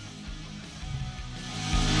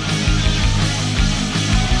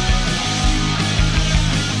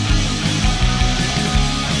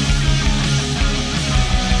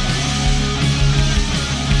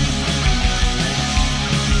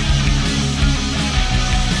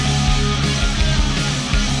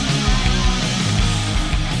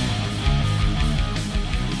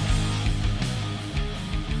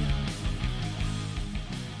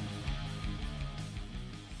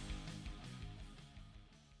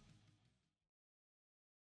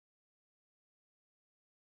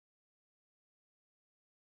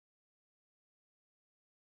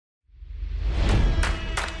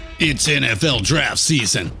 It's NFL draft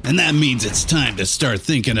season, and that means it's time to start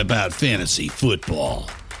thinking about fantasy football.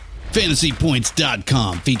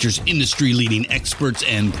 FantasyPoints.com features industry-leading experts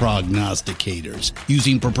and prognosticators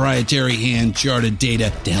using proprietary hand-charted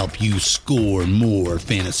data to help you score more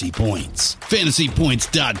fantasy points.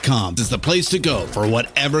 FantasyPoints.com is the place to go for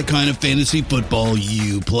whatever kind of fantasy football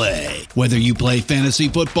you play. Whether you play fantasy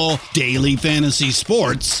football, daily fantasy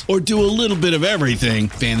sports, or do a little bit of everything,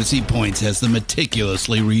 Fantasy Points has the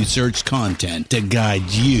meticulously researched content to guide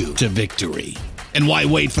you to victory. And why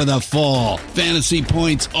wait for the fall? Fantasy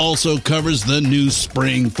Points also covers the new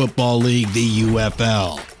spring football league, the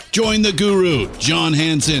UFL. Join the guru, John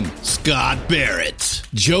Hansen, Scott Barrett,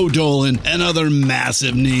 Joe Dolan, and other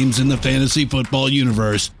massive names in the fantasy football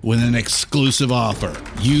universe with an exclusive offer.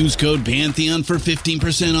 Use code Pantheon for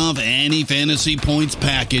 15% off any Fantasy Points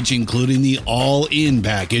package, including the all-in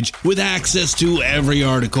package, with access to every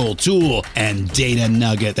article, tool, and data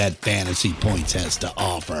nugget that Fantasy Points has to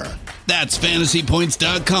offer. That's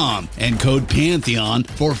FantasyPoints.com and code Pantheon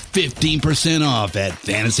for 15% off at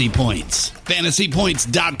Fantasy Points.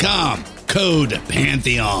 FantasyPoints.com, code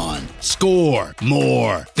Pantheon. Score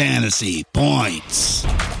more fantasy points.